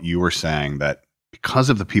processing what you were saying, that because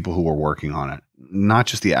of the people who were working on it, not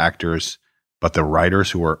just the actors, but the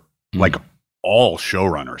writers who are like all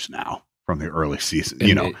showrunners now. From the early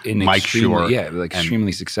season, Mike Shore. Yeah, like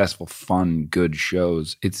extremely successful, fun, good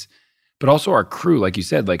shows. But also our crew, like you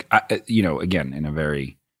said, like, again, in a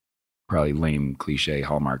very probably lame, cliche,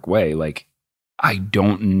 Hallmark way, like, I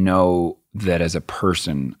don't know that as a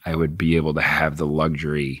person, I would be able to have the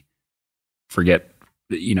luxury, forget,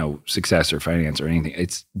 success or finance or anything.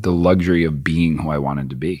 It's the luxury of being who I wanted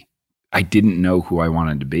to be. I didn't know who I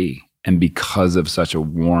wanted to be. And because of such a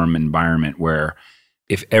warm environment where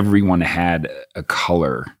if everyone had a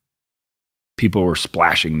color, people were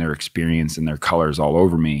splashing their experience and their colors all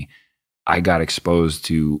over me, I got exposed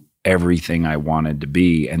to everything I wanted to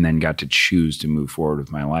be and then got to choose to move forward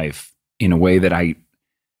with my life in a way that I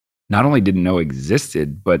not only didn't know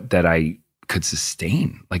existed, but that I could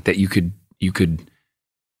sustain. Like that you could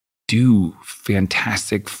do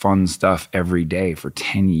fantastic, fun stuff every day for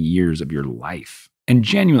 10 years of your life. And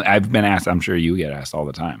genuinely, I've been asked, I'm sure you get asked all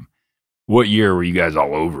the time, what year were you guys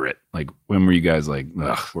all over it? Like, when were you guys like,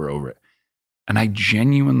 ugh, we're over it? And I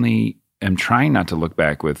genuinely am trying not to look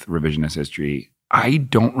back with revisionist history. I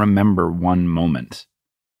don't remember one moment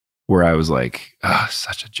where I was like,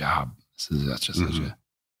 such a job. This is such a.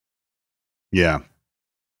 Yeah.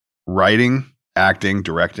 Writing, acting,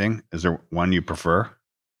 directing. Is there one you prefer?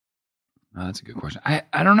 That's a good question.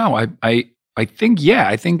 I don't know. I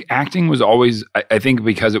think acting was always, I think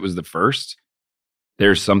because it was the first,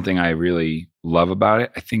 there's something I really love about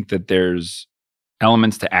it. I think that there's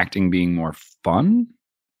elements to acting being more fun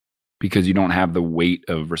because you don't have the weight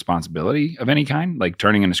of responsibility of any kind. Like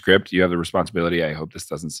turning in a script, you have the responsibility. I hope this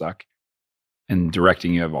doesn't suck. And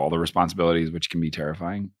directing, you have all the responsibilities, which can be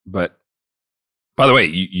terrifying. But by the way,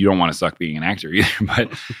 you don't want to suck being an actor either.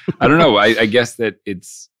 But I don't know. I guess that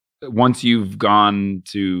it's once you've gone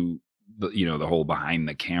to the whole behind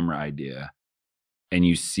the camera idea and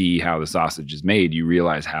you see how the sausage is made, you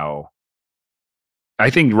realize how I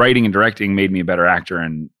think writing and directing made me a better actor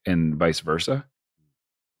and vice versa.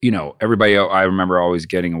 Everybody, I remember always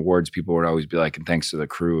getting awards. People would always be like, and thanks to the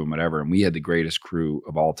crew and whatever. And we had the greatest crew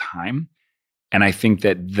of all time. And I think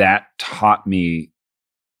that taught me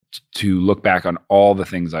to look back on all the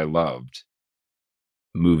things I loved,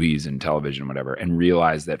 movies and television, whatever, and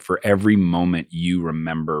realize that for every moment you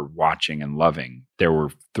remember watching and loving, there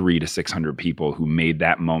were 300 to 600 people who made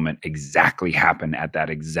that moment exactly happen at that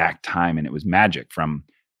exact time. And it was magic, from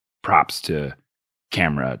props to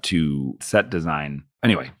camera to set design.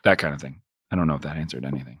 Anyway, that kind of thing. I don't know if that answered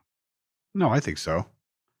anything. No, I think so.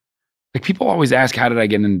 Like, people always ask, how did I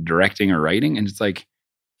get into directing or writing? And it's like,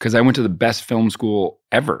 because I went to the best film school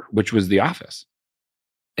ever, which was The Office.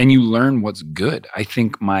 And you learn what's good. I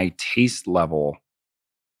think my taste level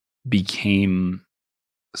became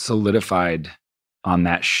solidified on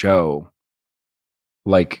that show.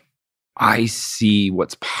 Like, I see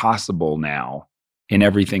what's possible now in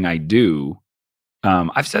everything I do.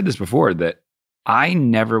 I've said this before, that I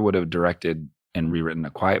never would have directed and rewritten A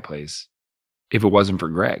Quiet Place if it wasn't for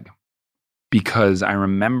Greg. Because I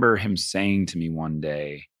remember him saying to me one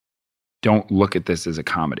day, don't look at this as a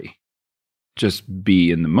comedy. Just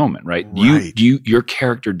be in the moment, right? Your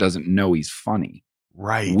character doesn't know he's funny.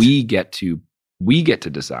 Right. We get to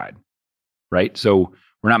decide, right? So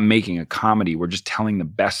we're not making a comedy. We're just telling the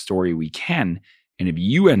best story we can. And if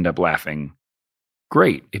you end up laughing,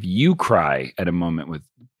 great. If you cry at a moment with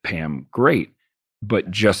Pam, great.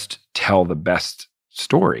 But just tell the best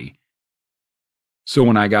story. So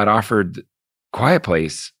when I got offered Quiet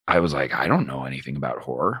Place, I was like, I don't know anything about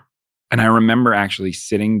horror. And I remember actually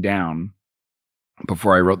sitting down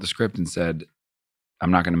before I wrote the script and said,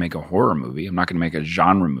 I'm not going to make a horror movie. I'm not going to make a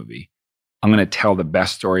genre movie. I'm going to tell the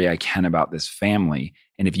best story I can about this family.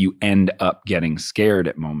 And if you end up getting scared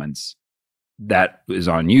at moments, that is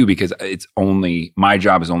on you, because my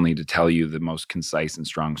job is only to tell you the most concise and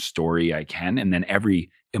strong story I can. And then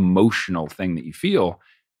every emotional thing that you feel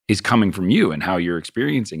is coming from you and how you're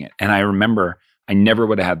experiencing it. And I remember I never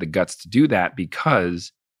would have had the guts to do that,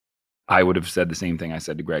 because I would have said the same thing I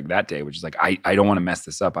said to Greg that day, which is like, I don't want to mess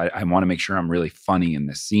this up. I want to make sure I'm really funny in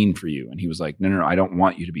this scene for you. And he was like, no, I don't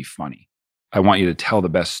want you to be funny. I want you to tell the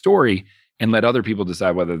best story and let other people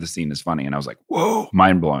decide whether the scene is funny. And I was like, whoa,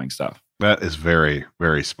 mind-blowing stuff. That is very,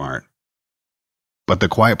 very smart. But The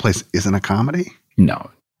Quiet Place isn't a comedy?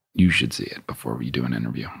 No, you should see it before we do an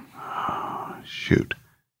interview. Oh, shoot.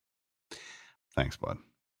 Thanks, bud.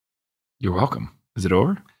 You're welcome. Is it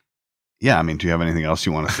over? Yeah, I mean, do you have anything else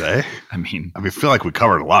you want to say? I feel like we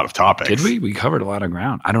covered a lot of topics. Did we? We covered a lot of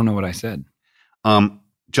ground. I don't know what I said.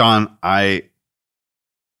 John, I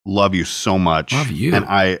love you so much. Love you. And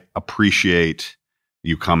I appreciate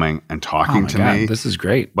you coming and talking to me. This is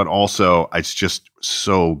great. But also, it's just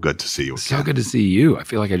so good to see you again. So good to see you. I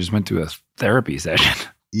feel like I just went to a therapy session.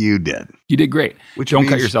 You did. You did great. Don't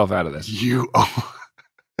cut yourself out of this.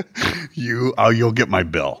 You'll get my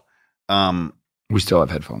bill. We still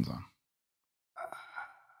have headphones on.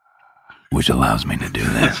 Which allows me to do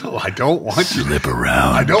this. I don't want you slip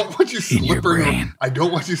around. I don't want you in your brain. I don't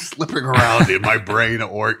want you slipping around in my brain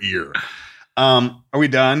or ear. Are we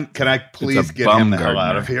done? Can I please get him the hell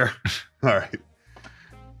out of here? All right.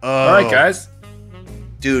 All right, guys.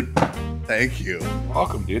 Dude, thank you.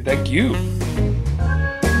 Welcome, dude. Thank you.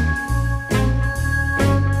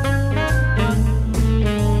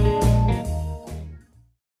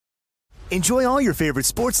 Enjoy all your favorite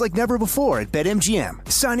sports like never before at BetMGM.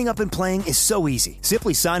 Signing up and playing is so easy.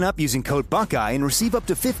 Simply sign up using code Buckeye and receive up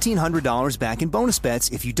to $1,500 back in bonus bets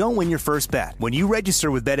if you don't win your first bet. When you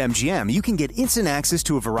register with BetMGM, you can get instant access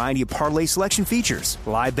to a variety of parlay selection features,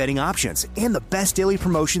 live betting options, and the best daily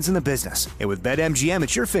promotions in the business. And with BetMGM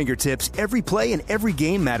at your fingertips, every play and every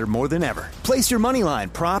game matter more than ever. Place your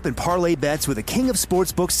moneyline, prop, and parlay bets with the king of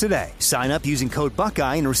sportsbooks today. Sign up using code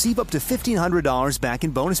Buckeye and receive up to $1,500 back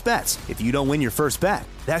in bonus bets if you don't win your first bet.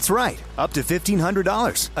 That's right, up to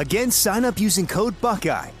 $1,500. Again, sign up using code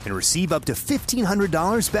Buckeye and receive up to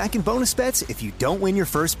 $1,500 back in bonus bets if you don't win your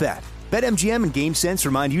first bet. BetMGM and GameSense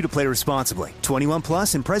remind you to play responsibly. 21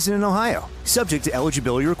 plus and present in Ohio. Subject to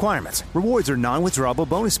eligibility requirements. Rewards are non-withdrawable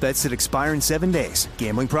bonus bets that expire in 7 days.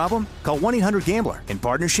 Gambling problem? Call 1-800-GAMBLER in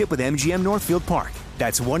partnership with MGM Northfield Park.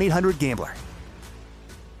 That's 1-800-GAMBLER.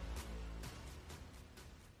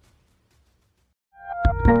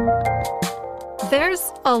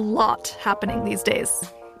 a lot happening these days.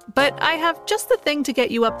 But I have just the thing to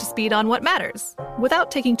get you up to speed on what matters, without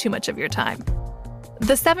taking too much of your time.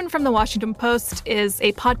 The 7 from the Washington Post is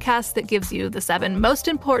a podcast that gives you the 7 most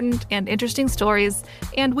important and interesting stories,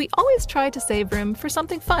 and we always try to save room for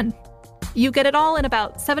something fun. You get it all in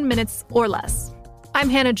about 7 minutes or less. I'm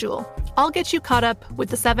Hannah Jewell. I'll get you caught up with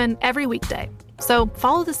the 7 every weekday. So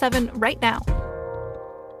follow the 7 right now.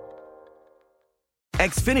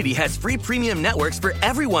 Xfinity has free premium networks for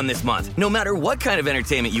everyone this month, no matter what kind of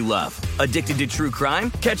entertainment you love. Addicted to true crime?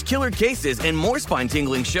 Catch killer cases and more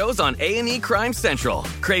spine-tingling shows on A&E Crime Central.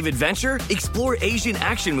 Crave adventure? Explore Asian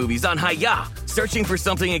action movies on Hi-Ya. Searching for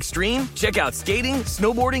something extreme? Check out skating,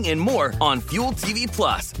 snowboarding, and more on Fuel TV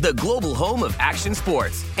Plus, the global home of action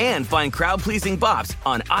sports. And find crowd-pleasing bops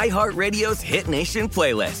on iHeartRadio's Hit Nation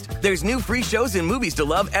playlist. There's new free shows and movies to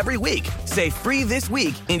love every week. Say free this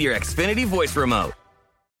week in your Xfinity voice remote.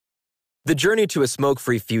 The journey to a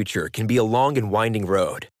smoke-free future can be a long and winding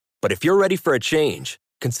road. But if you're ready for a change,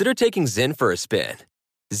 consider taking Zyn for a spin.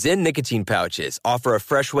 Zyn nicotine pouches offer a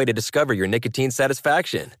fresh way to discover your nicotine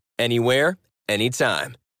satisfaction. Anywhere,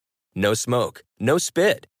 anytime. No smoke, no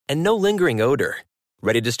spit, and no lingering odor.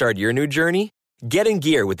 Ready to start your new journey? Get in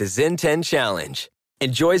gear with the Zyn 10 Challenge.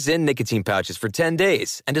 Enjoy Zyn nicotine pouches for 10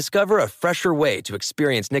 days and discover a fresher way to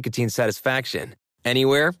experience nicotine satisfaction.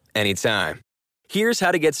 Anywhere, anytime. Here's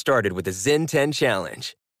how to get started with the Zyn 10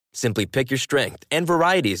 Challenge. Simply pick your strength and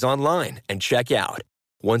varieties online and check out.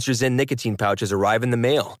 Once your Zyn nicotine pouches arrive in the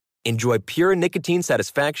mail, enjoy pure nicotine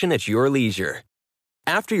satisfaction at your leisure.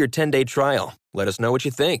 After your 10-day trial, let us know what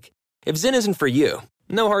you think. If Zyn isn't for you,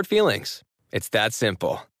 no hard feelings. It's that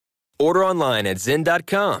simple. Order online at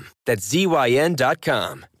Zyn.com, that's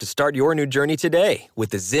ZYN.com, to start your new journey today with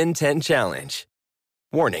the Zyn 10 Challenge.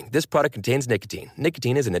 Warning, this product contains nicotine.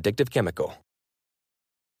 Nicotine is an addictive chemical.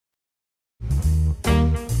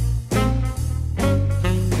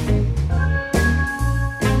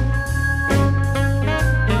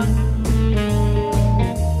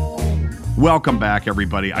 Welcome back,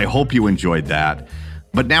 everybody. I hope you enjoyed that.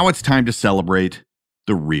 But now it's time to celebrate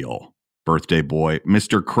the real birthday boy,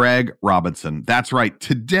 Mr. Craig Robinson. That's right.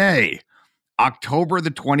 Today, October the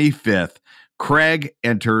 25th, Craig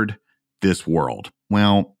entered this world.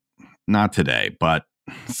 Well, not today, but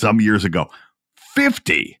some years ago.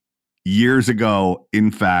 50 years ago, in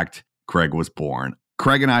fact, Craig was born.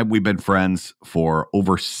 Craig and I, we've been friends for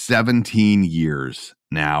over 17 years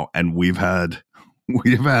now, and we've had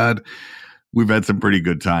some pretty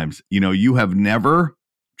good times. You know, you have never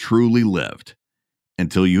truly lived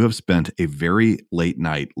until you have spent a very late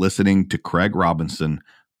night listening to Craig Robinson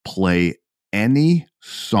play any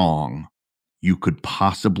song you could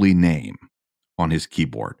possibly name on his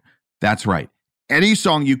keyboard. That's right. Any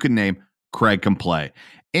song you can name, Craig can play.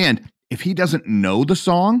 And if he doesn't know the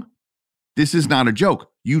song, this is not a joke.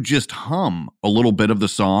 You just hum a little bit of the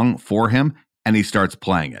song for him and he starts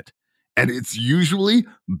playing it. And it's usually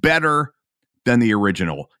better than the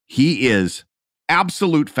original. He is,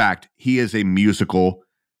 absolute fact, he is a musical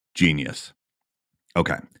genius.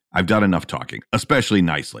 Okay, I've done enough talking, especially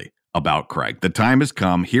nicely, about Craig. The time has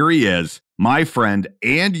come. Here he is, my friend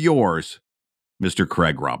and yours, Mr.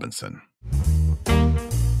 Craig Robinson.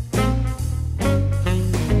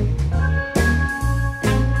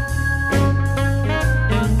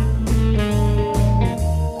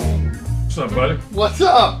 What's up, buddy? What's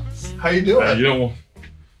up? How you doing? How you doing?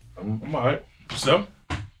 I'm all right. So?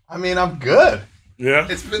 I mean, I'm good. Yeah?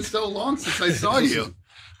 It's been so long since I saw you.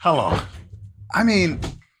 How long? I mean,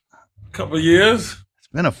 A couple of years? it's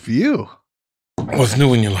been a few. What's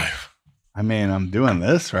new in your life? I mean, I'm doing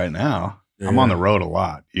this right now. Yeah. I'm on the road a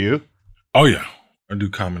lot. You? Oh, yeah. I do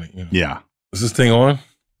comedy. You know. Yeah. Is this thing on?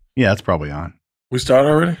 Yeah, it's probably on. We started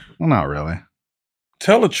already? Well, not really.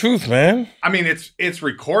 Tell the truth, man. I mean, it's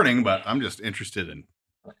recording, but I'm just interested in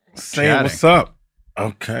Saying chatting. what's up.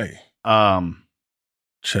 Okay.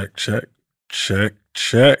 Check.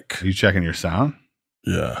 Are you checking your sound?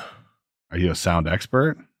 Yeah. Are you a sound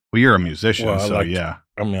expert? Well, you're a musician, Well, so yeah.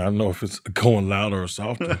 I mean, I know if it's going louder or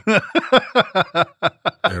softer. There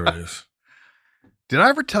it is. Did I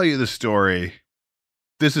ever tell you the story?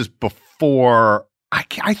 This is before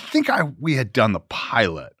I think we had done the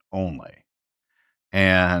pilot only,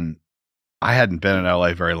 and I hadn't been in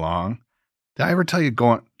LA very long. Did I ever tell you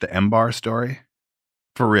the M Bar story?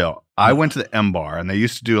 For real, I went to the M Bar, and they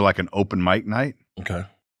used to do like an open mic night. Okay.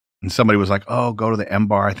 And somebody was like, "Oh, go to the M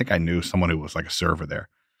Bar." I think I knew someone who was like a server there,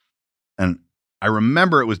 and I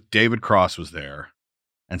remember it was David Cross was there,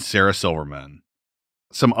 and Sarah Silverman,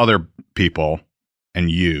 some other people,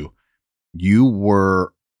 and you. You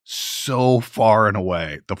were so far and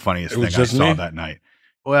away the funniest thing I saw that night.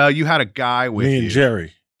 Well, you had a guy with me and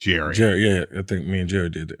Jerry. Jerry, yeah. I think me and Jerry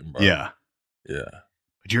did it. Bro. Yeah.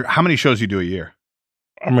 Yeah. How many shows you do a year?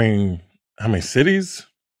 I mean, how many cities?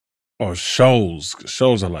 Or shows?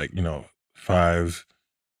 Shows are like, 5,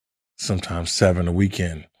 sometimes 7 a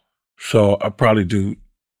weekend. So I probably do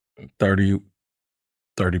 30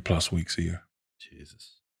 plus weeks a year.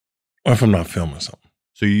 Jesus. Or if I'm not filming something.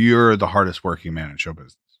 So you're the hardest working man in show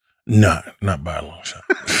business? Not by a long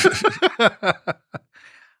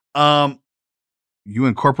shot. You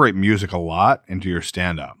incorporate music a lot into your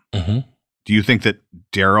stand-up. Mm-hmm. Do you think that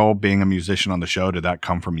Daryl being a musician on the show, did that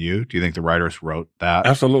come from you? Do you think the writers wrote that?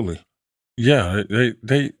 Absolutely. Yeah,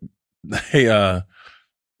 they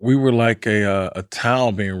we were like a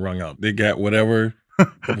towel being wrung out. They got whatever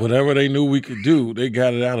they knew we could do, they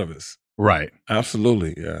got it out of us. Right.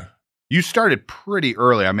 Absolutely, yeah. You started pretty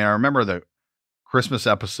early. I mean, I remember the Christmas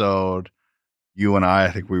episode, you and I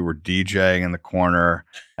think we were DJing in the corner,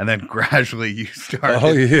 and then gradually you started.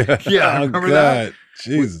 Oh, yeah. Yeah, I remember that.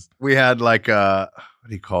 Jesus. We had like, what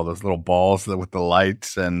do you call those little balls with the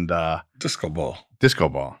lights and... Disco ball. Disco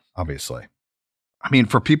ball, obviously. I mean,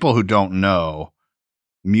 for people who don't know,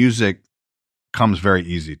 music comes very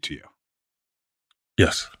easy to you.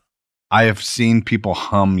 Yes. I have seen people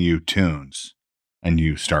hum you tunes and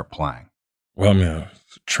you start playing. Well, I mean,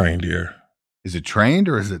 trained ear. Is it trained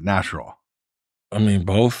or is it natural? I mean,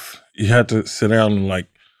 both. You had to sit down and like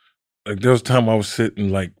there was a time I would sit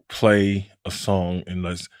and like play a song and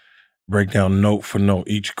let's break down note for note,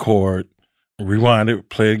 each chord, rewind it,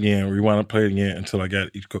 play it again, rewind it, play it again until I got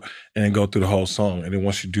each chord, and then go through the whole song. And then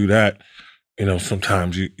once you do that,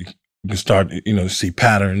 sometimes you can start, see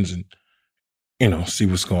patterns and, see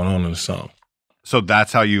what's going on in the song. So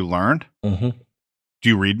that's how you learned? Mm-hmm. Do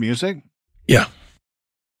you read music? Yeah.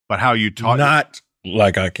 But how you taught? Not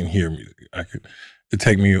like I can hear music. It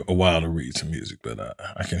take me a while to read some music, but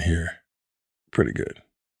I can hear pretty good.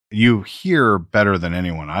 You hear better than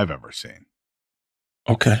anyone I've ever seen.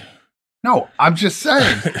 Okay. No, I'm just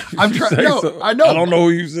saying. I'm trying. No, so. I know. I don't know who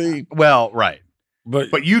you've seen. Well, right.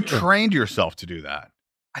 But you trained yourself to do that.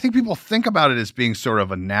 I think people think about it as being sort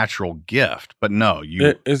of a natural gift, but no,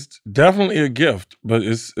 it's definitely a gift, but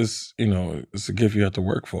it's a gift you have to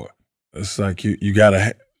work for. It's like you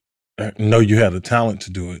gotta know you have the talent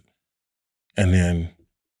to do it, and then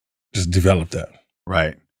just develop that.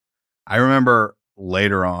 Right. I remember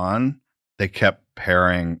later on they kept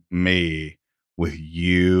pairing me with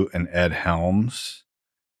you and Ed Helms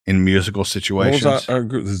in musical situations. What was our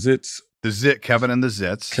group? The Zits. Kevin and the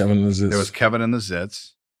Zits. Kevin and the Zits. There was Kevin and the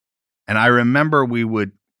Zits. And I remember we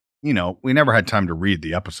would, we never had time to read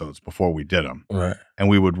the episodes before we did them. Right. And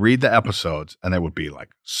we would read the episodes and they would be like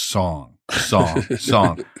song, song,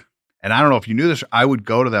 song. And I don't know if you knew this, I would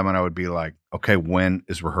go to them and I would be like, okay, when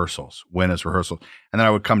is rehearsals? When is rehearsal? And then I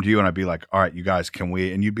would come to you and I'd be like, all right, you guys, can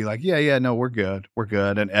we? And you'd be like, yeah, no, we're good. We're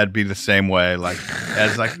good. And Ed be the same way. Like,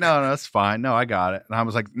 Ed's like, no, that's fine. No, I got it. And I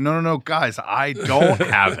was like, no, guys, I don't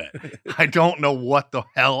have it. I don't know what the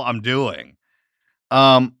hell I'm doing.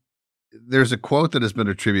 There's a quote that has been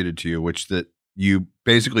attributed to you, which that you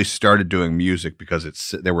basically started doing music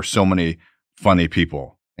because there were so many funny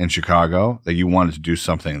people in Chicago that you wanted to do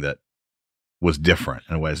something that was different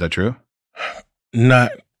in a way. Is that true?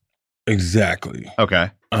 Not exactly.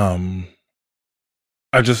 Okay.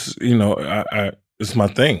 I just, I it's my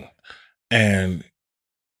thing. And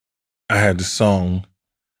I had this song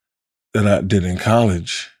that I did in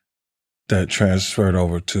college that transferred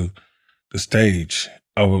over to the stage.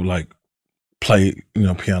 I would like play,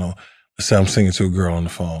 piano. Let's say I'm singing to a girl on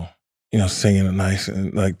the phone, singing it nice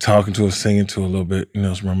and like talking to her, singing to her a little bit,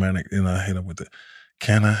 it's romantic. And I hit up with it.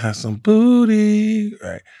 Can I have some booty?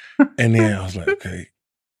 Right. And then I was like, okay,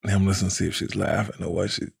 now I'm listening to see if she's laughing or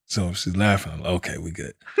what so if she's laughing, I'm like, okay, we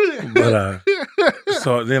good. But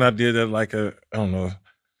so then I did that like I don't know,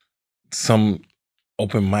 some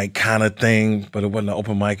open mic kind of thing, but it wasn't an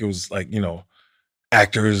open mic. It was like,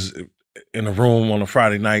 actors in a room on a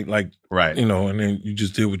Friday night, like, right. And then you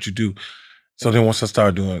just did what you do. So then once I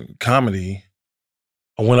started doing comedy,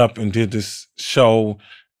 I went up and did this show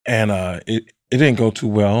and it didn't go too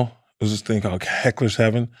well. It was this thing called Heckler's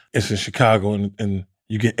Heaven. It's in Chicago and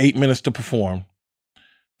you get 8 minutes to perform.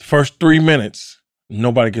 The first 3 minutes,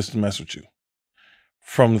 nobody gets to mess with you.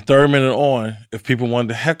 From the 3rd minute on, if people wanted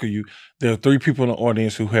to heckle you, there are 3 people in the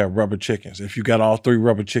audience who had rubber chickens. If you got all 3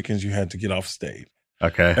 rubber chickens, you had to get off stage.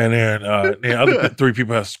 Okay. And then the other 3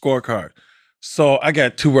 people had a scorecard. So I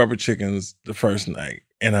got 2 rubber chickens the first night.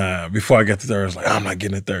 And before I got to 3rd, I was like, I'm not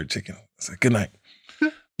getting a 3rd chicken. I said, good night.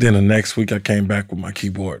 Then the next week I came back with my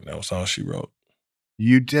keyboard and that was all she wrote.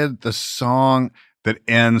 You did the song that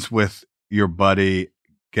ends with your buddy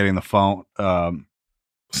getting the phone.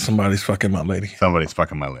 Somebody's fucking my lady. Somebody's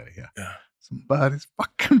fucking my lady. Yeah. Somebody's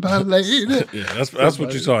fucking my lady. Yeah, that's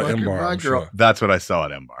what you saw at M-Bar. I'm sure. That's what I saw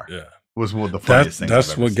at M-Bar. Yeah. Was one of the funniest things.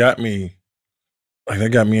 That's what got me. Like, they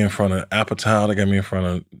got me in front of Apatow. They got me in front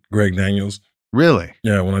of Greg Daniels. Really?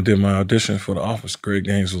 Yeah, when I did my audition for The Office, Greg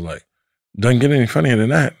Daniels was like, doesn't get any funnier than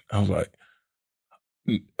that. I was like,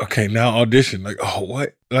 okay, now audition. Like, oh,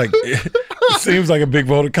 what? Like, it seems like a big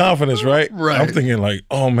vote of confidence, right? Right. I'm thinking like,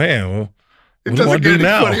 oh, man, well, It what do I doesn't do get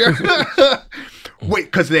now? any funnier. Wait,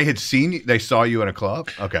 because they saw you in a club?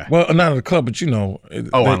 Okay. Well, not at a club, but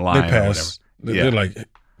online they pass. They're like,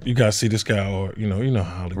 you got to see this guy, or, you know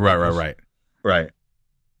how they Right.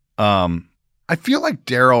 I feel like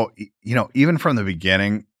Daryl, even from the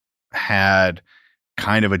beginning, had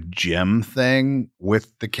kind of a gym thing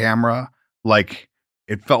with the camera. Like,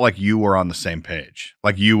 it felt like you were on the same page.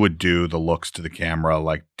 Like, you would do the looks to the camera.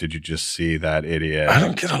 Like, did you just see that idiot? I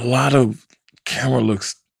don't get a lot of camera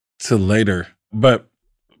looks till later, but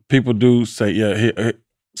people do say, he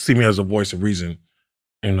see me as a voice of reason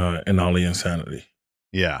in all the insanity.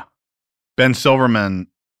 Yeah. Ben Silverman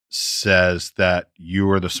says that you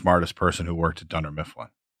were the smartest person who worked at Dunder Mifflin.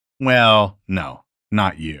 Well, no,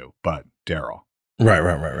 not you, but Daryl.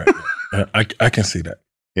 Right. I can see that.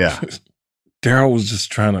 Yeah. Daryl was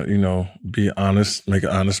just trying to, be honest, make an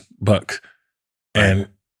honest buck, and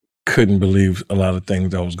couldn't believe a lot of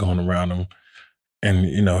things that was going around him. And,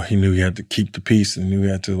 he knew he had to keep the peace and knew he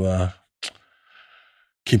had to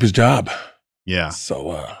keep his job. Yeah.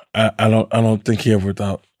 So I don't think he ever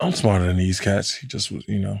thought, I'm smarter than these cats. He just was,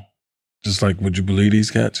 just like, would you believe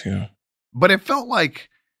these cats? But it felt like,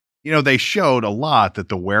 they showed a lot that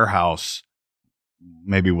the warehouse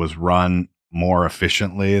maybe was run more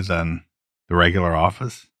efficiently than the regular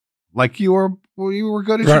office. Like, you were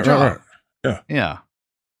good at your job. Right. Yeah.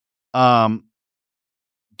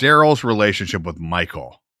 Daryl's relationship with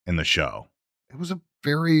Michael in the show, it was a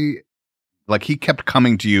very, like, he kept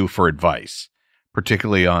coming to you for advice,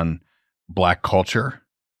 particularly on Black culture.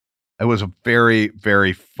 It was a very,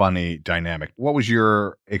 very funny dynamic. What was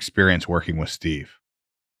your experience working with Steve?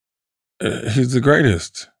 He's the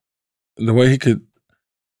greatest. The way he could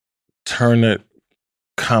turn that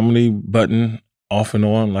comedy button off and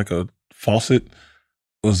on like a faucet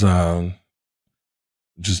was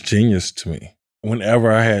just genius to me.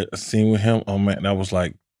 Whenever I had a scene with him, oh man, that was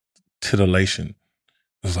like titillation.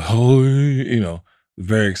 It was like,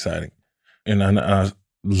 very exciting. And I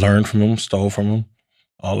learned from him, stole from him,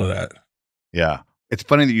 all of that. Yeah. It's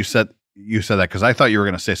funny that you said that, because I thought you were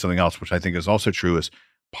going to say something else, which I think is also true, is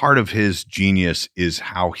part of his genius is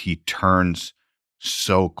how he turns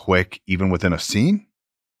so quick, even within a scene.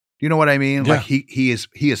 Do you know what I mean? Yeah. Like, he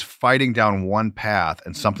is fighting down one path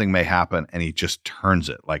and something may happen and he just turns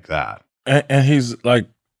it like that. And he's like,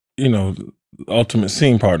 the ultimate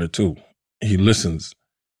scene partner too. He listens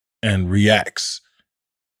and reacts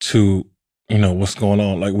to, what's going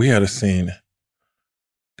on. Like, we had a scene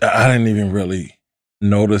that I didn't even really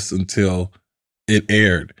notice until it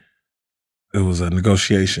aired. It was a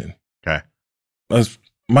negotiation. Okay. That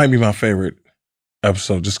might be my favorite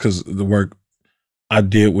episode, just because the work I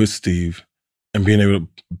did with Steve and being able to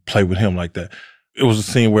play with him like that. It was a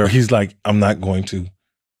scene where he's like, I'm not going to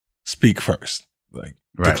speak first, like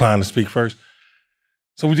decline to speak first.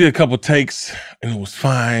 So we did a couple takes and it was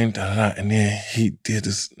fine. And then he did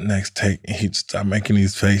this next take and he started making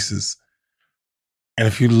these faces. And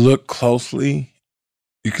if you look closely,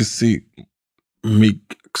 you could see me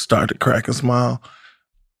start to crack a smile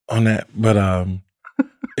on that. But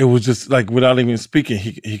it was just like, without even speaking,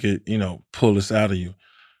 he could, pull this out of you.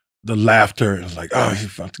 The laughter, it was like, oh,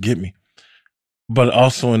 he's about to get me. But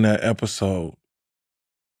also in that episode,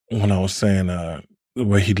 when I was saying the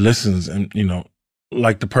way he listens and,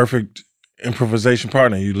 like the perfect improvisation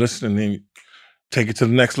partner, you listen and then you take it to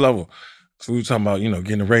the next level. So we were talking about,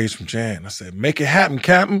 getting a raise from Jan. I said, make it happen,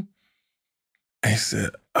 Captain. And he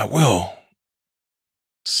said, I will,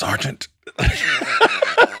 Sergeant.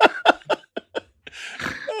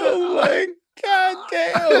 Oh my God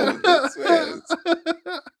damn. This is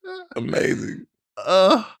amazing.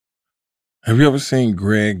 Have you ever seen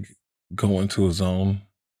Greg go into his own?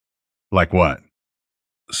 Like what?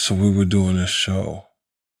 So we were doing this show.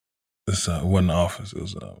 This wasn't The Office. It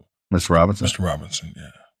was Mr. Robinson? Mr. Robinson,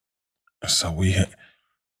 yeah. And so we had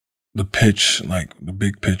the pitch, like the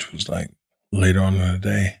big pitch was like later on in the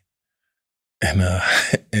day. And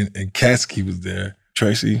and Katsky was there.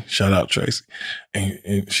 Tracy, shout out Tracy.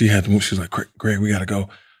 And she had to move. She was like, Greg, we got to go.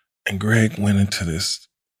 And Greg went into this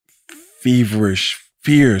feverish,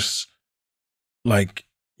 fierce, like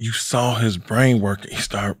you saw his brain working. He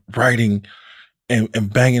started writing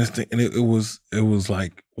and banging this thing. And it was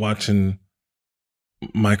like watching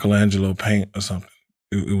Michelangelo paint or something.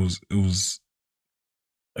 It was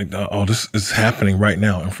like, oh, this is happening right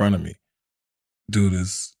now in front of me. Dude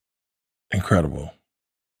is incredible.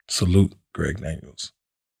 Salute Greg Daniels.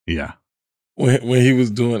 Yeah. When he was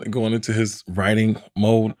going into his writing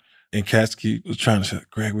mode, and Katsky was trying to say,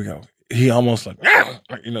 Greg, he almost like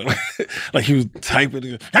like he was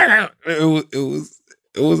typing.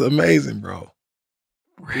 It was amazing, bro.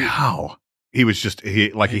 Wow. He was just he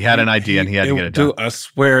had an idea and he had to get it done. Dude, I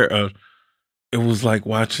swear, it was like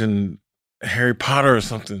watching Harry Potter or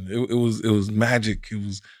something. It was magic. It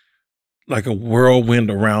was like a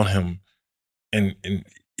whirlwind around him, and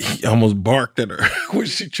he almost barked at her when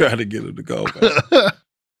she tried to get him to go.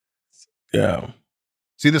 Yeah.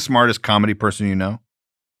 Is he the smartest comedy person you know?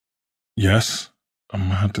 Yes, I'm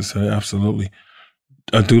gonna have to say absolutely.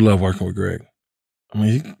 I do love working with Greg. I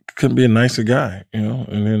mean, he couldn't be a nicer guy, and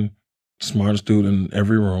then smartest dude in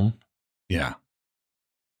every room. Yeah.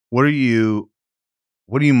 What are you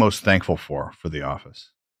most thankful for The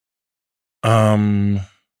Office? When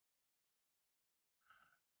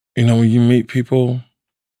you meet people,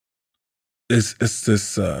 it's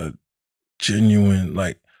this genuine,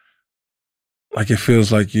 like it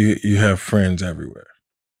feels like you have friends everywhere.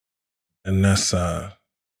 And that's a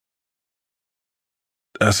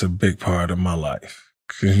big part of my life.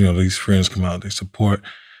 'Cause, these friends come out, they support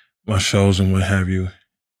my shows and what have you.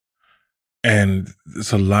 And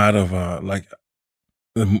it's a lot of, like,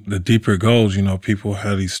 the deeper it goes, people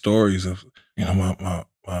have these stories of, my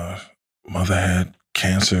mother had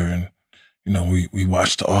cancer and, we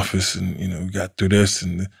watched The Office and, we got through this,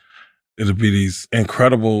 and it'll be these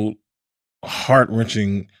incredible,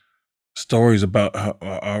 heart-wrenching stories about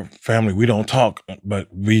our family. We don't talk,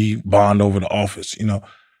 but we bond over The Office. I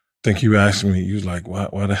think you asked me, you was like,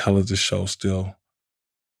 why the hell is this show still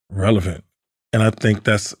relevant? And I think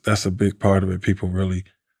that's a big part of it. People really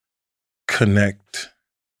connect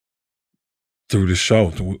through the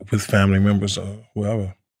show with family members or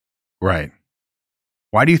whoever. Right.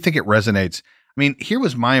 Why do you think it resonates? I mean, here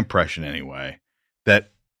was my impression anyway,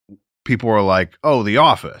 that people were like, oh, The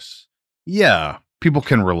Office. Yeah, people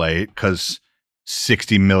can relate because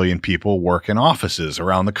 60 million people work in offices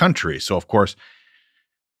around the country. So, of course,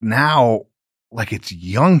 now, like, it's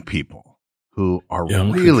young people who are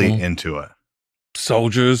really into it.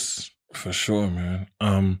 Soldiers, for sure, man.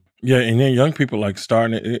 Yeah, and then young people like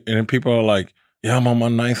starting it, and then people are like, yeah, I'm on my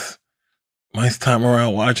ninth time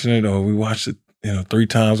around watching it, or we watched it, 3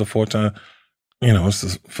 times or 4 times. It's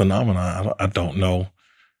a phenomenon. I don't know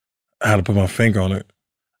how to put my finger on it.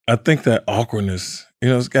 I think that awkwardness,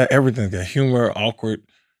 it's got everything. It's got humor, awkward.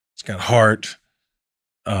 It's got heart.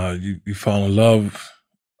 You fall in love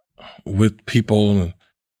with people,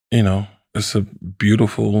 and it's a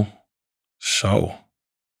beautiful show.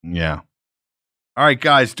 Yeah. All right,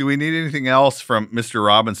 guys. Do we need anything else from Mr.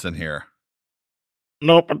 Robinson here?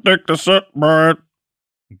 Nope. I think that's it, Brian.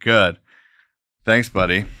 Good. Thanks,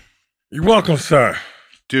 buddy. You're welcome, sir.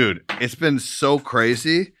 Dude, it's been so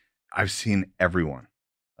crazy. I've seen everyone.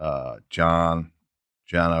 John,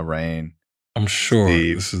 Jenna, Rain. I'm sure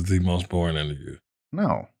Steve. This is the most boring interview.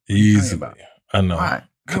 No. Easily. I know. Why?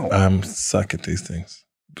 No. I'm suck at these things,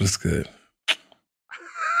 but it's good.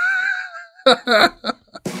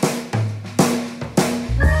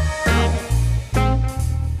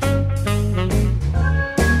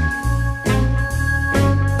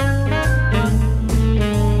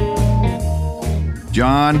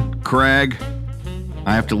 John, Craig,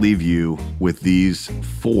 I have to leave you with these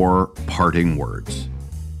 4 parting words.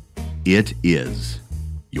 It is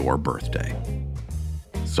your birthday.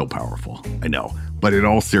 So powerful, I know. But in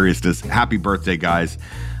all seriousness, happy birthday, guys.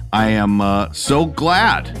 I am so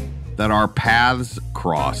glad that our paths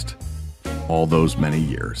crossed all those many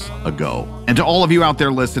years ago. And to all of you out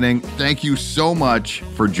there listening, thank you so much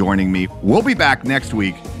for joining me. We'll be back next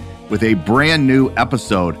week with a brand new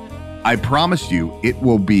episode. I promise you it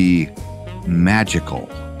will be magical.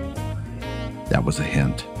 That was a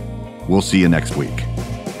hint. We'll see you next week.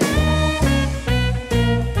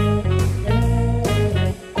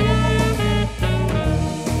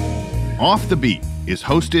 Off the Beat is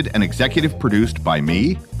hosted and executive produced by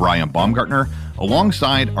me, Brian Baumgartner,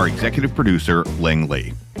 alongside our executive producer, Ling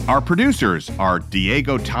Lee. Our producers are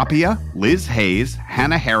Diego Tapia, Liz Hayes,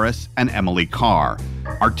 Hannah Harris, and Emily Carr.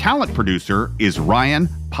 Our talent producer is Ryan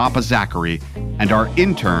Papa Zachary, and our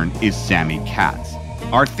intern is Sammy Katz.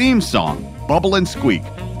 Our theme song, Bubble and Squeak,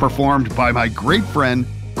 performed by my great friend,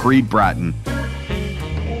 Creed Bratton.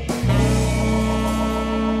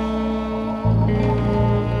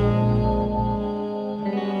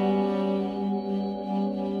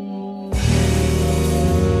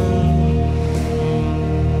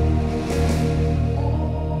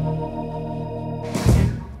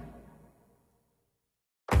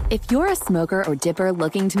 If you're a smoker or dipper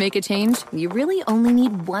looking to make a change, you really only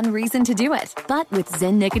need one reason to do it. But with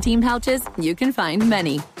Zyn nicotine pouches, you can find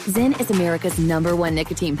many. Zyn is America's #1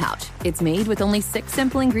 nicotine pouch. It's made with only 6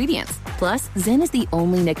 simple ingredients. Plus, Zyn is the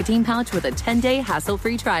only nicotine pouch with a 10-day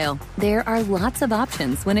hassle-free trial. There are lots of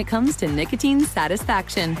options when it comes to nicotine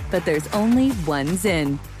satisfaction, but there's only one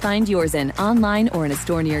Zyn. Find your Zyn online or in a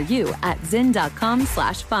store near you at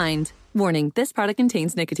zyn.com/find. Warning, this product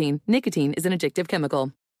contains nicotine. Nicotine is an addictive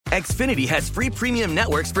chemical. Xfinity has free premium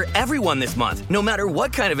networks for everyone this month, no matter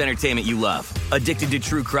what kind of entertainment you love. Addicted to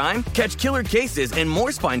true crime? Catch killer cases and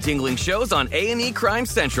more spine-tingling shows on A&E Crime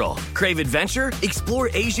Central. Crave adventure? Explore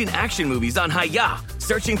Asian action movies on Hi-Ya.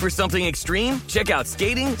 Searching for something extreme? Check out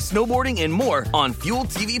skating, snowboarding, and more on Fuel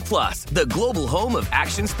TV Plus, the global home of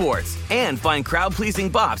action sports. And find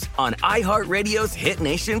crowd-pleasing bops on iHeartRadio's Hit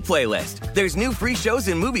Nation playlist. There's new free shows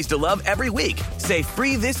and movies to love every week. Say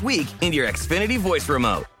free this week in your Xfinity voice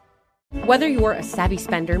remote. Whether you're a savvy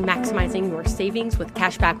spender maximizing your savings with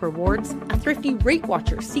cashback rewards, a thrifty rate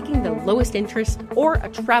watcher seeking the lowest interest, or a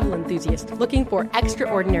travel enthusiast looking for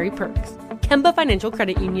extraordinary perks, Kemba Financial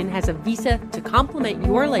Credit Union has a visa to complement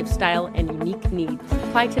your lifestyle and unique needs.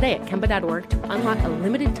 Apply today at Kemba.org to unlock a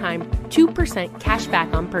limited time 2% cash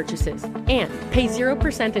back on purchases and pay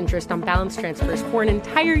 0% interest on balance transfers for an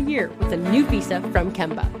entire year with a new visa from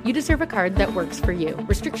Kemba. You deserve a card that works for you.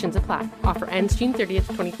 Restrictions apply. Offer ends June 30th,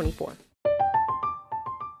 2024.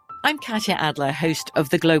 I'm Katya Adler, host of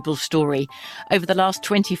The Global Story. Over the last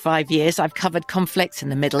 25 years, I've covered conflicts in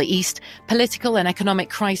the Middle East, political and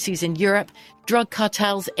economic crises in Europe, drug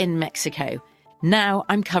cartels in Mexico. Now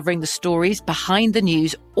I'm covering the stories behind the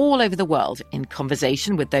news all over the world in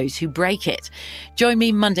conversation with those who break it. Join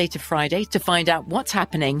me Monday to Friday to find out what's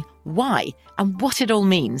happening, why, and what it all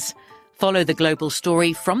means. Follow The Global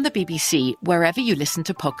Story from the BBC wherever you listen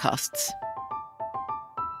to podcasts.